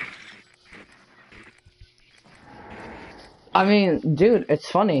 I mean, dude, it's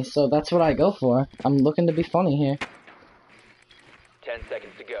funny, so that's what I go for. I'm looking to be funny here. 10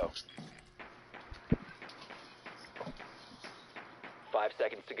 seconds to go. 5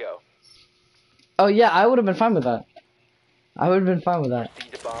 seconds to go. Oh yeah, I would have been fine with that. I would have been fine with that.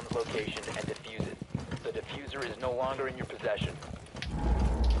 Proceed to bomb's location and defuse it. The diffuser is no longer in your possession.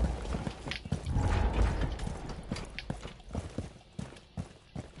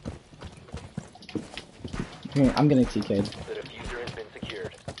 I'm getting TK'd. The diffuser has been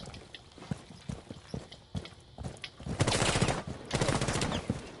secured.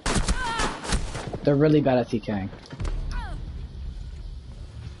 They're really bad at TKing.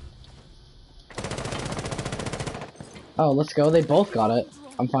 Oh, let's go. They both got it.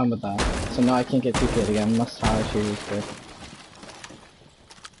 I'm fine with that. So now I can't get TK'd again unless Tyler chooses to.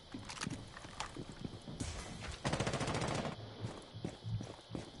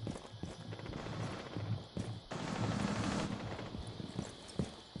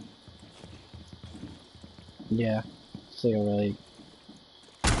 Yeah. So you're really...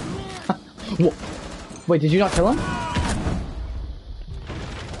 Wait, did you not kill him?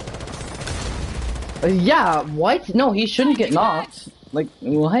 Yeah, what? No, he shouldn't get knocked. Like,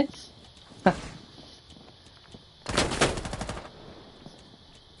 what?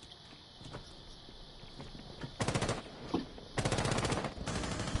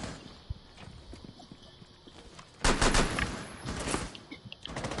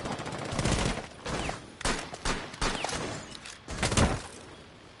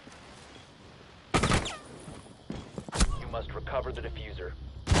 You must recover the diffuser.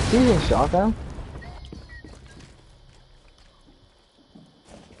 Using shotgun?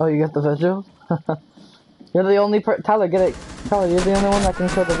 Oh, you got the vigil? You're the only Tyler, get it. Tyler, you're the only one that can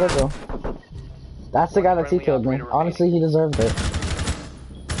kill the vigil. That's the guy that TK'd me. Honestly, he deserved it.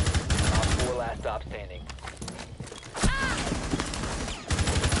 Op 4 last stop standing.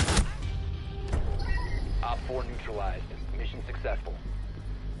 Op 4 neutralized. Mission successful.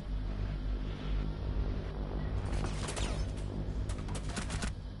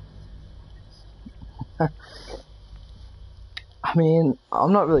 I mean,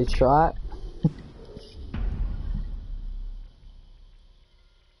 I'm not really trying.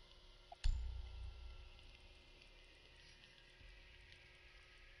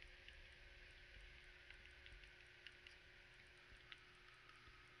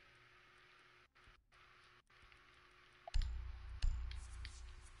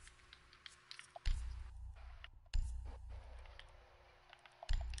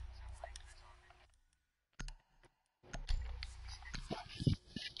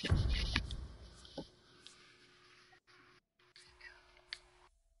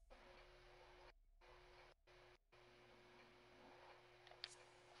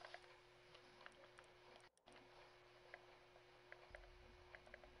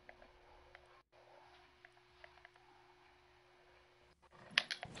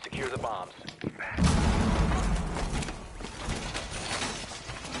 Secure the bombs.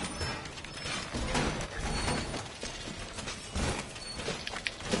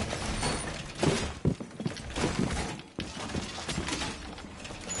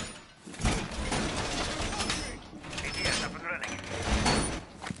 ATS up and running.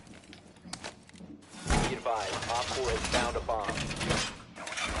 Be advised, Op 4 has found a bomb.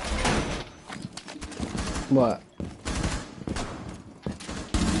 What?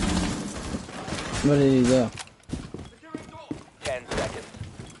 What did he do? 10 seconds.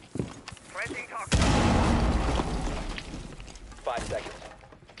 Friendly talk. 5 seconds.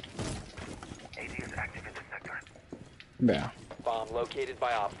 ATS active in the sector. Yeah. Bomb located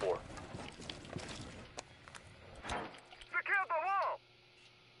by Op 4. Secure the wall!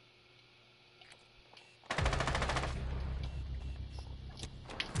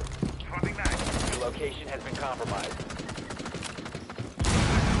 Swapping back. Your location has been compromised.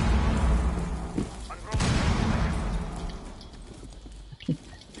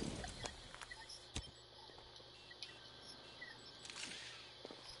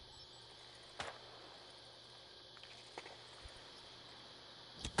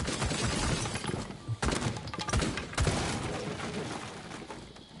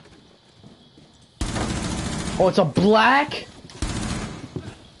 Oh, it's a black?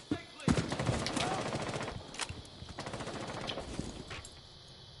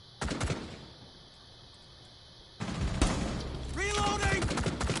 Reloading!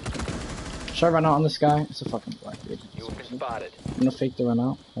 Should I run out on this guy? It's a fucking black dude. You have been spotted. I'm gonna fake the run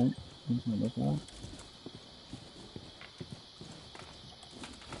out, right? You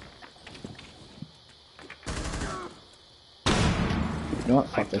know what?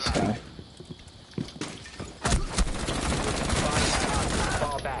 Fuck this guy.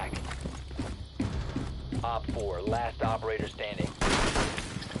 Fall back. Op 4, last operator standing.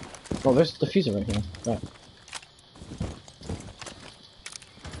 Oh, there's the diffuser right here. Right.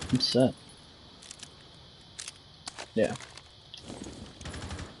 I'm set. Yeah.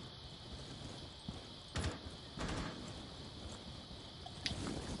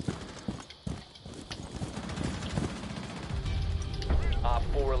 Op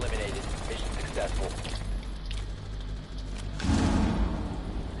 4 eliminated. Mission successful.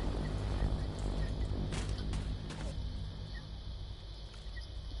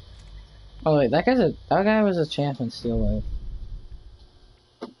 Oh wait, that guy was a champ in Steel Wave.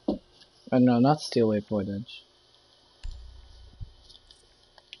 Oh no, not Steel Wave Portage.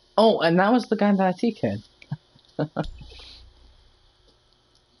 Oh, and that was the guy that I TK'd.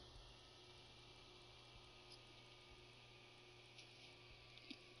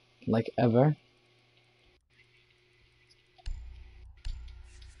 Like ever.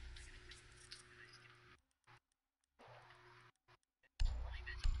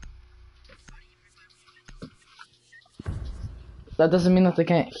 That doesn't mean that they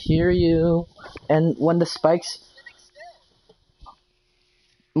can't hear you. And when the spikes,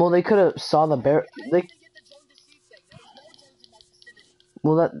 well, they could have saw the bear.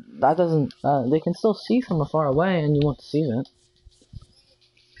 Well, that doesn't. They can still see from afar away, and you won't see it.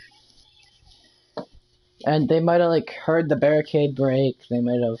 And they might have like heard the barricade break. They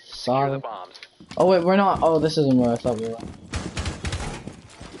might have Secure the saw. bombs. Oh wait, we're not. Oh, this isn't where I thought we were.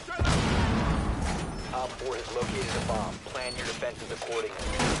 Op 4 has located a bomb. Plan your defenses accordingly.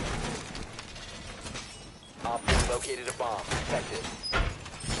 Op 4 located a bomb. Protect it.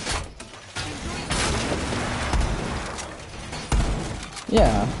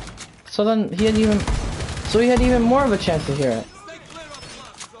 Yeah. So then he had even. So he had even more of a chance to hear it.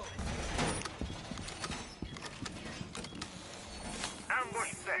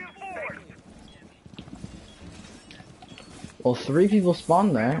 Ambush set. Well, 3 people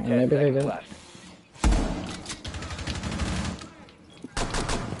spawned there, and 10 maybe they seconds didn't. left.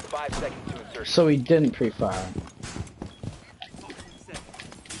 5 seconds to insertion. So he didn't pre-fire.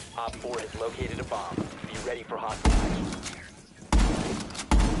 Op 4 has located a bomb. Be ready for hostile action.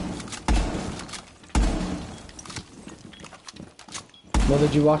 Well,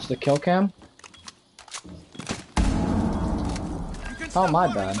 did you watch the kill cam? Oh,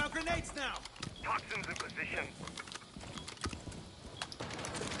 my bad. Toxins in position.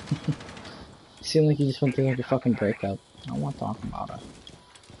 You seem like you just went through like a fucking breakup. I don't want to talk about it.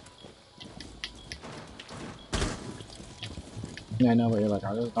 Yeah, I know, but you're like,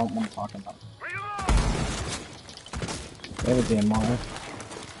 I just don't want to talk about it. They have a DMR.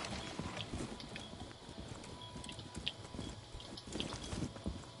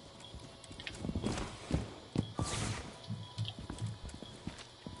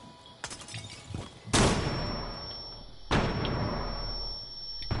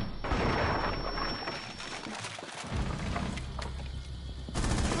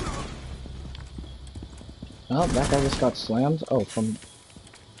 Oh, that guy just got slammed. Oh, from.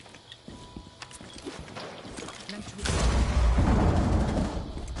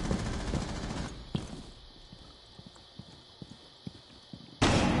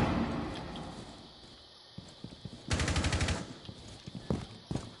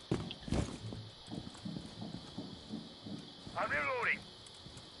 I'm reloading.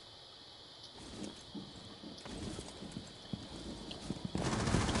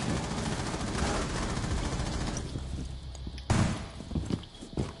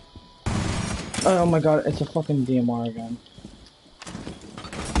 Oh my god, it's a fucking DMR again.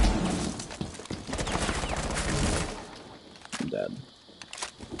 I'm dead.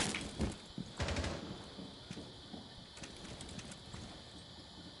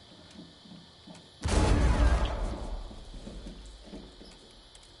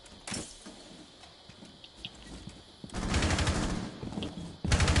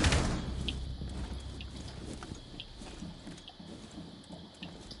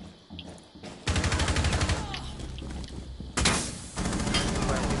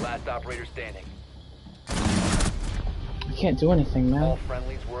 Friendly, last operator standing. I can't do anything, All man.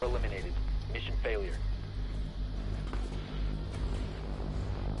 friendlies were eliminated. Mission failure.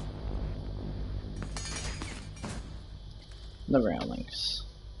 The railings.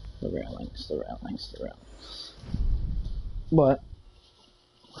 The railings, the railings, the railings. What?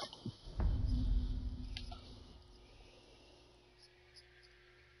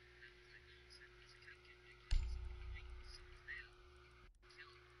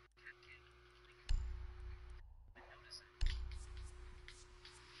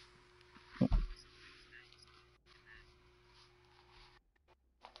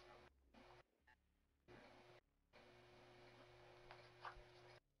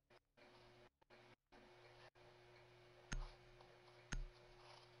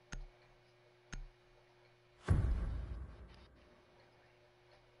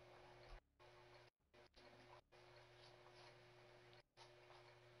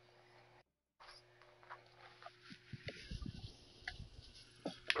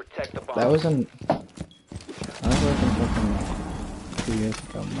 Protect the bomb. That wasn't fucking 2 years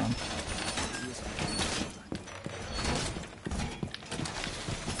ago, man.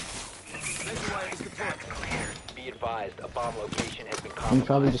 Be advised, a bomb location has been You compromised.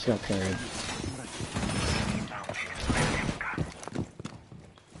 probably just got carried.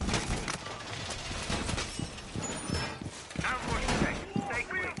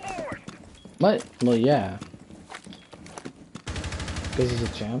 What? Well, yeah. Because he's a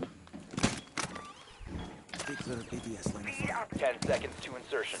champ. 10 seconds to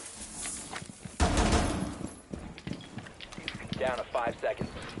insertion. Down to 5 seconds.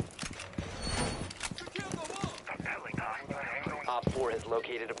 Op 4 has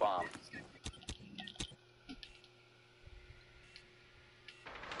located a bomb.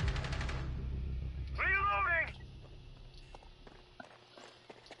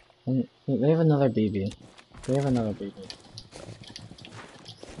 They have another BB. They have another BB.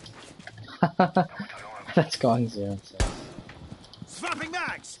 That's going 0. So. Swapping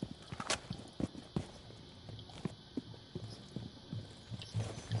mags!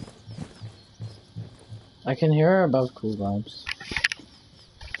 I can hear her above cooldowns.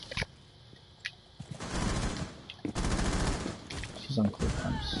 She's on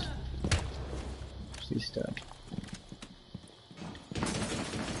cooldowns. She's dead.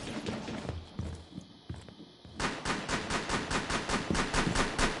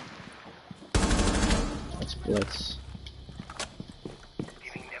 Let's blitz.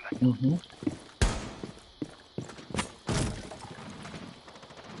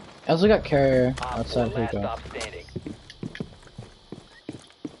 I also got carrier outside last hookah. stop standing.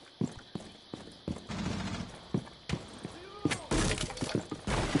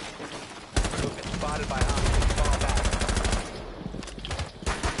 Movement spotted by hostiles. Fall back.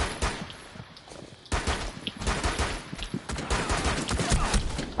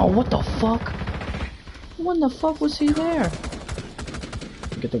 Oh, what the fuck? When the fuck was he there?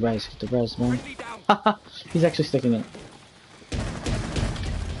 Get the res, man. Haha, he's actually sticking it.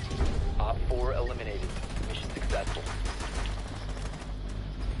 Op 4 eliminated. Mission successful.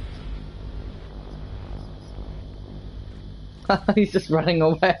 He's just running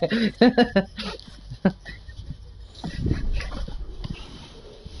away.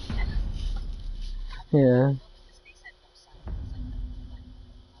 Yeah.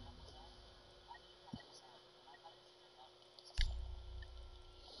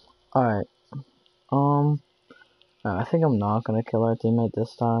 Alright. I think I'm not gonna kill our teammate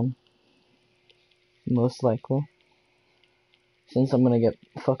this time. Most likely. Since I'm gonna get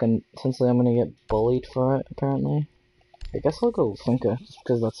bullied for it, apparently. I guess I'll go Funka, just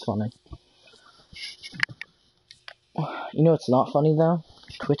because that's funny. You know what's not funny though?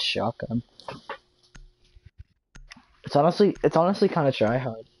 Twitch shotgun. It's honestly kind of try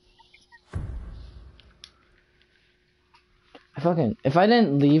hard. If I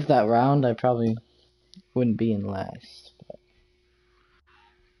didn't leave that round, I probably wouldn't be in last. But,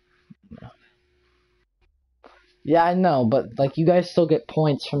 no. Yeah, I know, but like you guys still get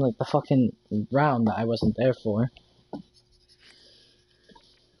points from like the fucking round that I wasn't there for.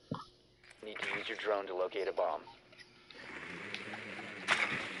 Need to use your drone to locate a bomb.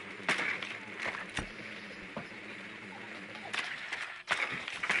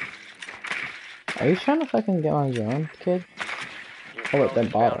 Are you trying to fucking get my drone, kid? Your Oh wait, drone they're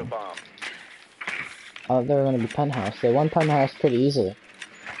has found a bottom. bomb. Oh, they're gonna be penthouse. They won penthouse pretty easily.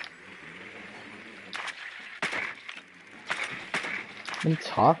 What are you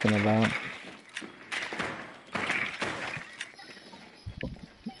talking about?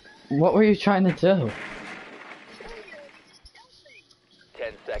 What were you trying to do?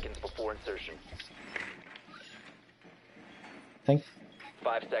 10 seconds before insertion. Think,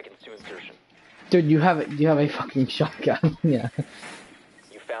 5 seconds to insertion. dude, you have a fucking shotgun. Yeah.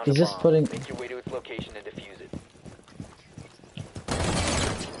 You found He's a just bomb. putting. Make your way to its location and defuse it.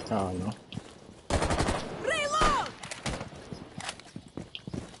 Oh no. Reload!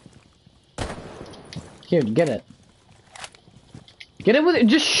 Here, get it. Get it with it.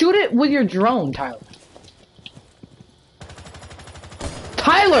 Just shoot it with your drone, Tyler.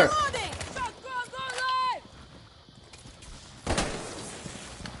 Tyler! Reloading! Shotgun live!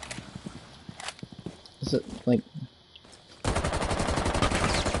 Is it like?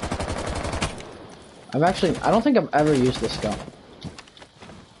 I don't think I've ever used this gun.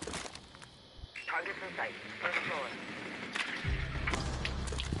 Targets in sight. First floor.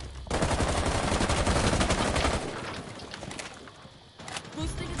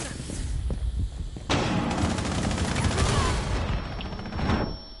 Boosting advance.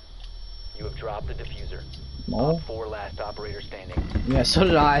 You have dropped the diffuser. No. Op 4 last operator standing. Yeah, so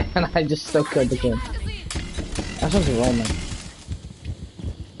did I, and I just still killed the kid. Magazine! That's what's wrong, man.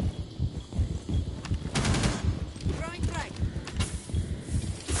 Throwing frag.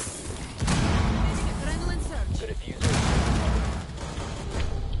 Adrenaline surge. The diffuser.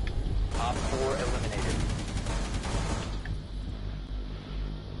 Op 4 eliminated.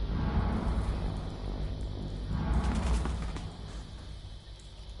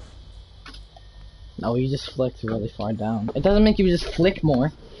 No, you just flicked really far down. It doesn't make you just flick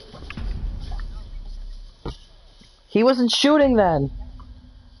more. He wasn't shooting then.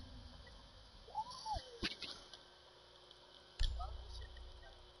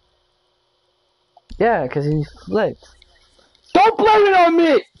 Yeah, because he flicked. Don't blame it on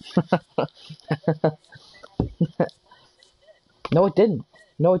me! No, it didn't.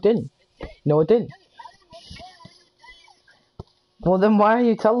 No, it didn't. No, it didn't. Well, then why are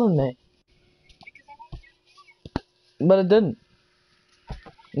you telling me? But it didn't.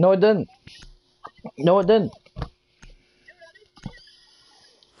 No, it didn't. No, it didn't.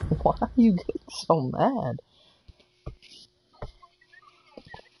 Why are you getting so mad?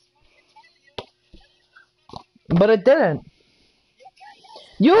 But it didn't.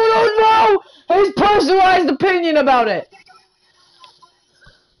 You don't know his personalized opinion about it!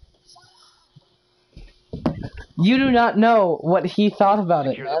 You do not know what he thought about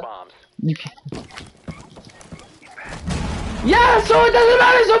it, Secure the man. bombs. You can't. Yeah, so it doesn't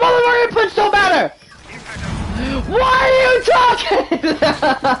matter, so motherfucking inputs don't matter! Why are you talking?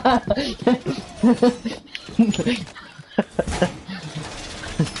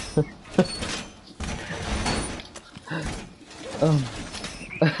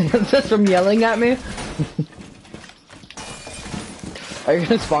 Just from yelling at me? Are you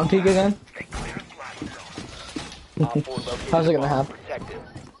gonna spawn peek again? Op 4 located. How's it gonna bomb. happen? Protect it.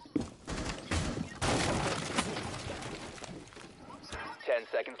 10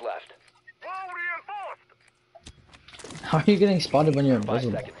 seconds left. Wall reinforced! How are you getting spotted when you're 5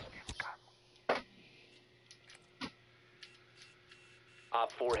 invisible? seconds.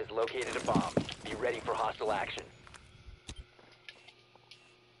 Op 4 has located a bomb. Be ready for hostile action.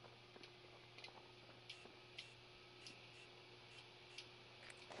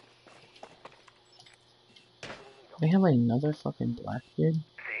 They have another fucking Blackbeard?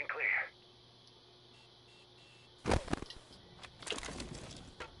 Staying clear.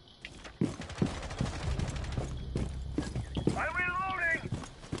 I'm reloading!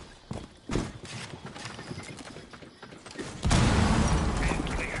 Staying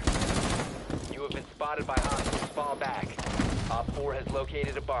clear. You have been spotted by hostiles. Fall back. Op 4 has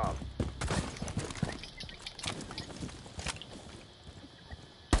located a bomb.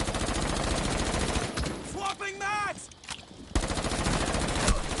 Swapping mags!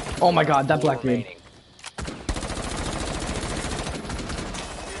 Oh my god, that 4 Blackbeard. remaining.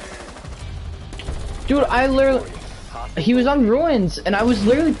 Dude, I literally... Hostile He was on ruins, and I was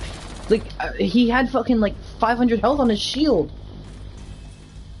literally... Like, he had fucking, like, 500 health on his shield.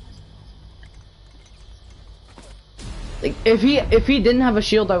 Like, if he didn't have a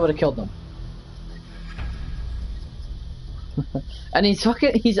shield, I would have killed him. And he's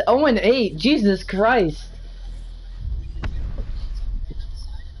 0-8. Jesus Christ.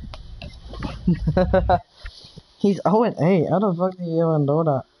 He's 0-8. How the fuck do you even do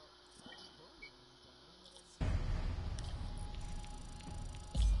that?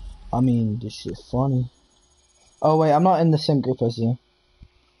 I mean, this shit funny. Oh wait, I'm not in the same group as you.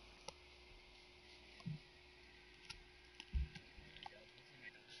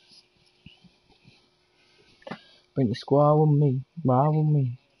 Bring the squad with me. Ride with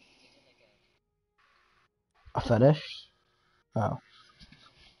me. A fetish? Oh.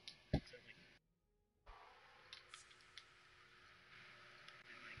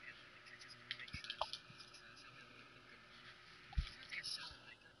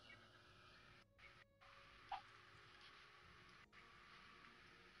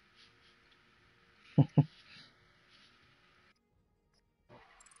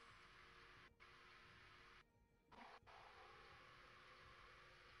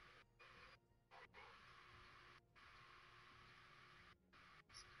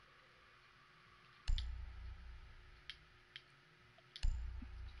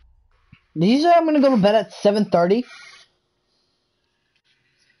 Did you say I'm gonna go to bed at 7:30?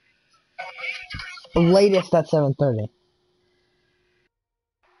 Latest at 7:30.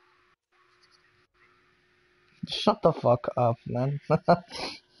 Shut the fuck up, man.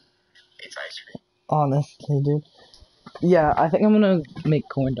 Honestly, dude. Yeah, I think I'm gonna make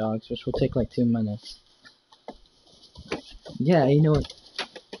corn dogs, which will take like 2 minutes. Yeah, you know what?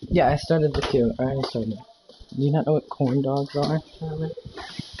 Yeah, I started the queue. I already started. Do you not know what corn dogs are?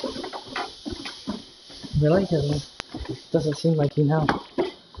 Really? Doesn't seem like you know.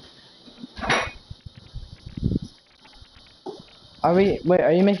 Wait,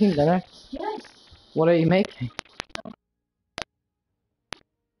 are you making dinner? Yes. What are you making?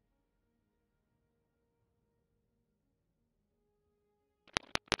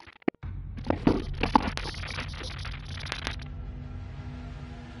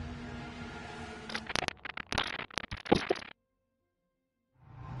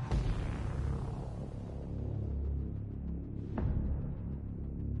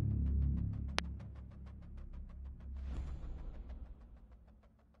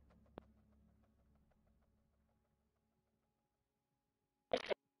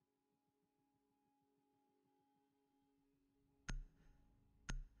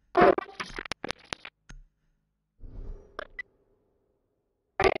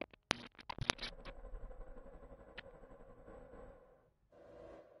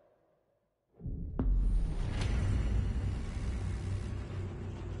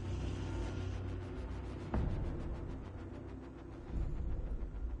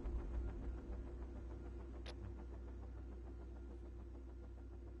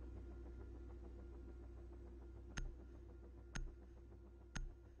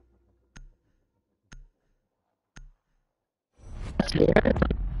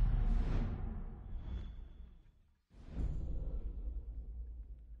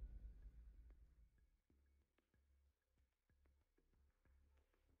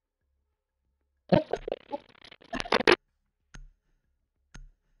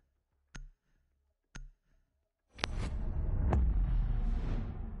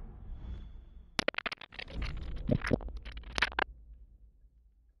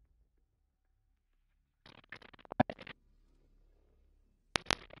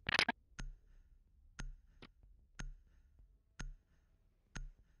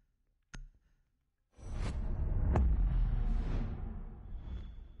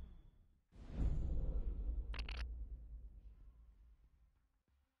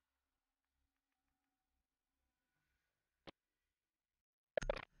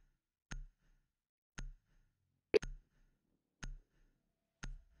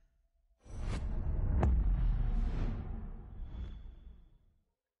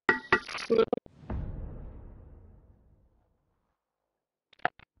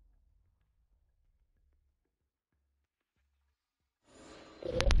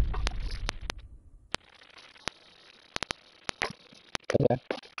 Okay.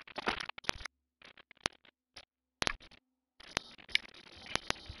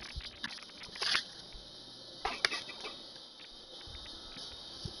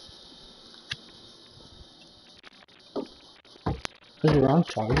 Is it wrong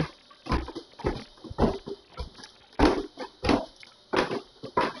charger?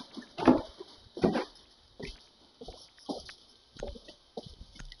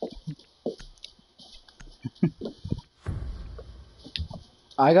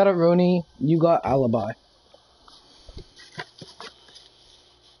 I got a Rooney, you got Alibi.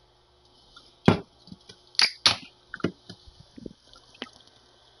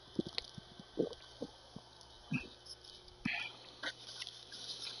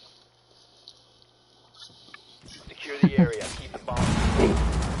 Secure the area. Keep the bomb.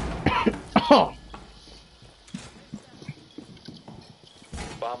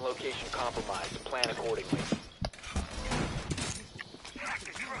 Bomb location compromised. Plan accordingly.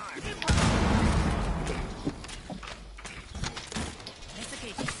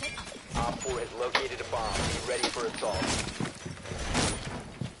 Op 4 has located a bomb. Be ready for assault.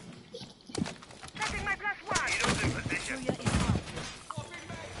 Setting my plus one. Needles in position.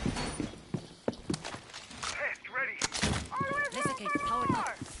 Test ready. Always ready for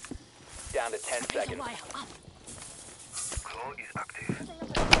more. Down to 10 seconds. Claw is active.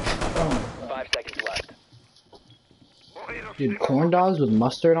 5 seconds left. Dude, corn dogs with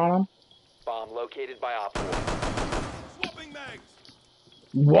mustard on them? Bomb located by Op 4. Swapping mags.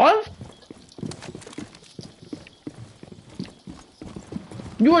 What?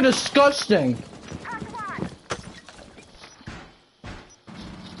 You are disgusting.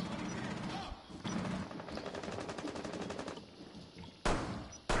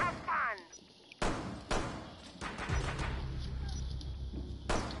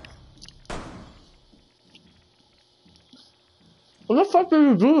 What the fuck did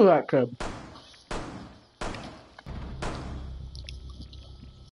you do to that kid?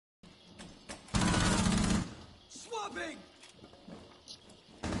 Swapping.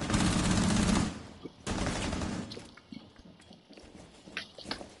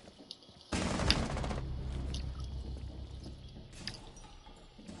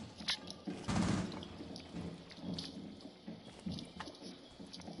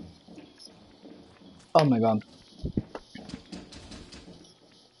 Oh my god.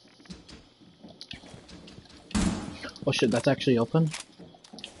 Oh shit, that's actually open?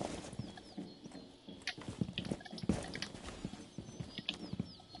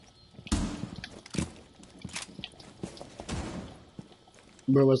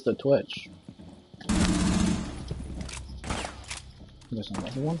 Where was the Twitch? There's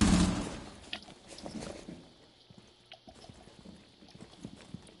another one?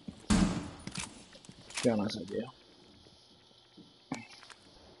 Yeah, nice idea.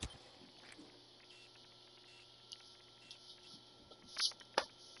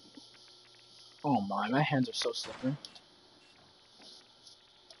 Oh my hands are so slippery.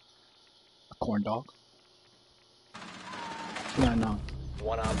 A corn dog? Yeah, no.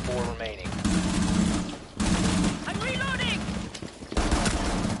 1 Op 4 remaining. I'm reloading!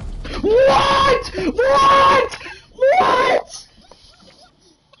 What? What? What?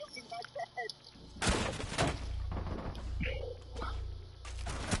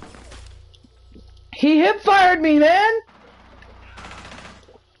 He hip fired me, man!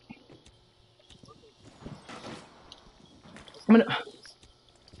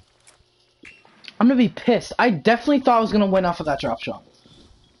 I'm gonna be pissed. I definitely thought I was gonna win off of that drop shot.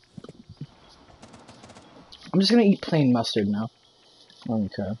 I'm just gonna eat plain mustard now. I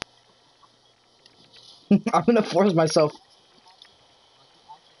don't care. I'm gonna force myself.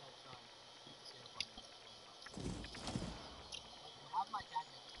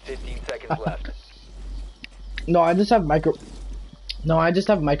 15 seconds left. No, I just have No, I just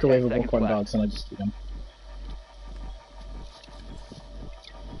have 10 microwavable seconds corn left. dogs and I just eat them.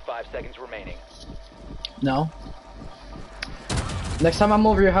 5 seconds remaining. No. Next time I'm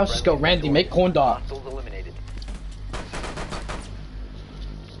over your house, just go, Randy, make corn dogs. Hostiles eliminated.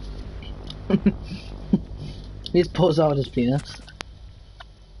 He just pulls out his penis.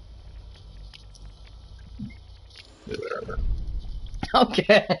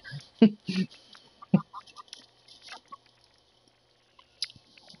 Okay.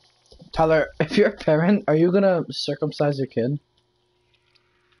 Tyler, if you're a parent, are you gonna circumcise your kid?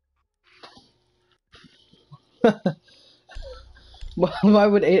 Why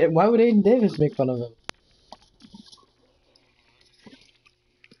would Aiden Davis make fun of him?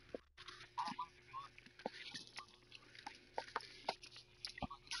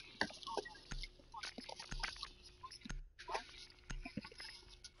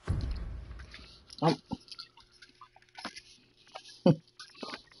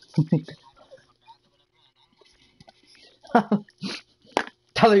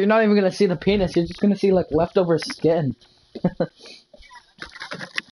 Tyler, you're not even gonna see the penis. You're just gonna see like leftover skin.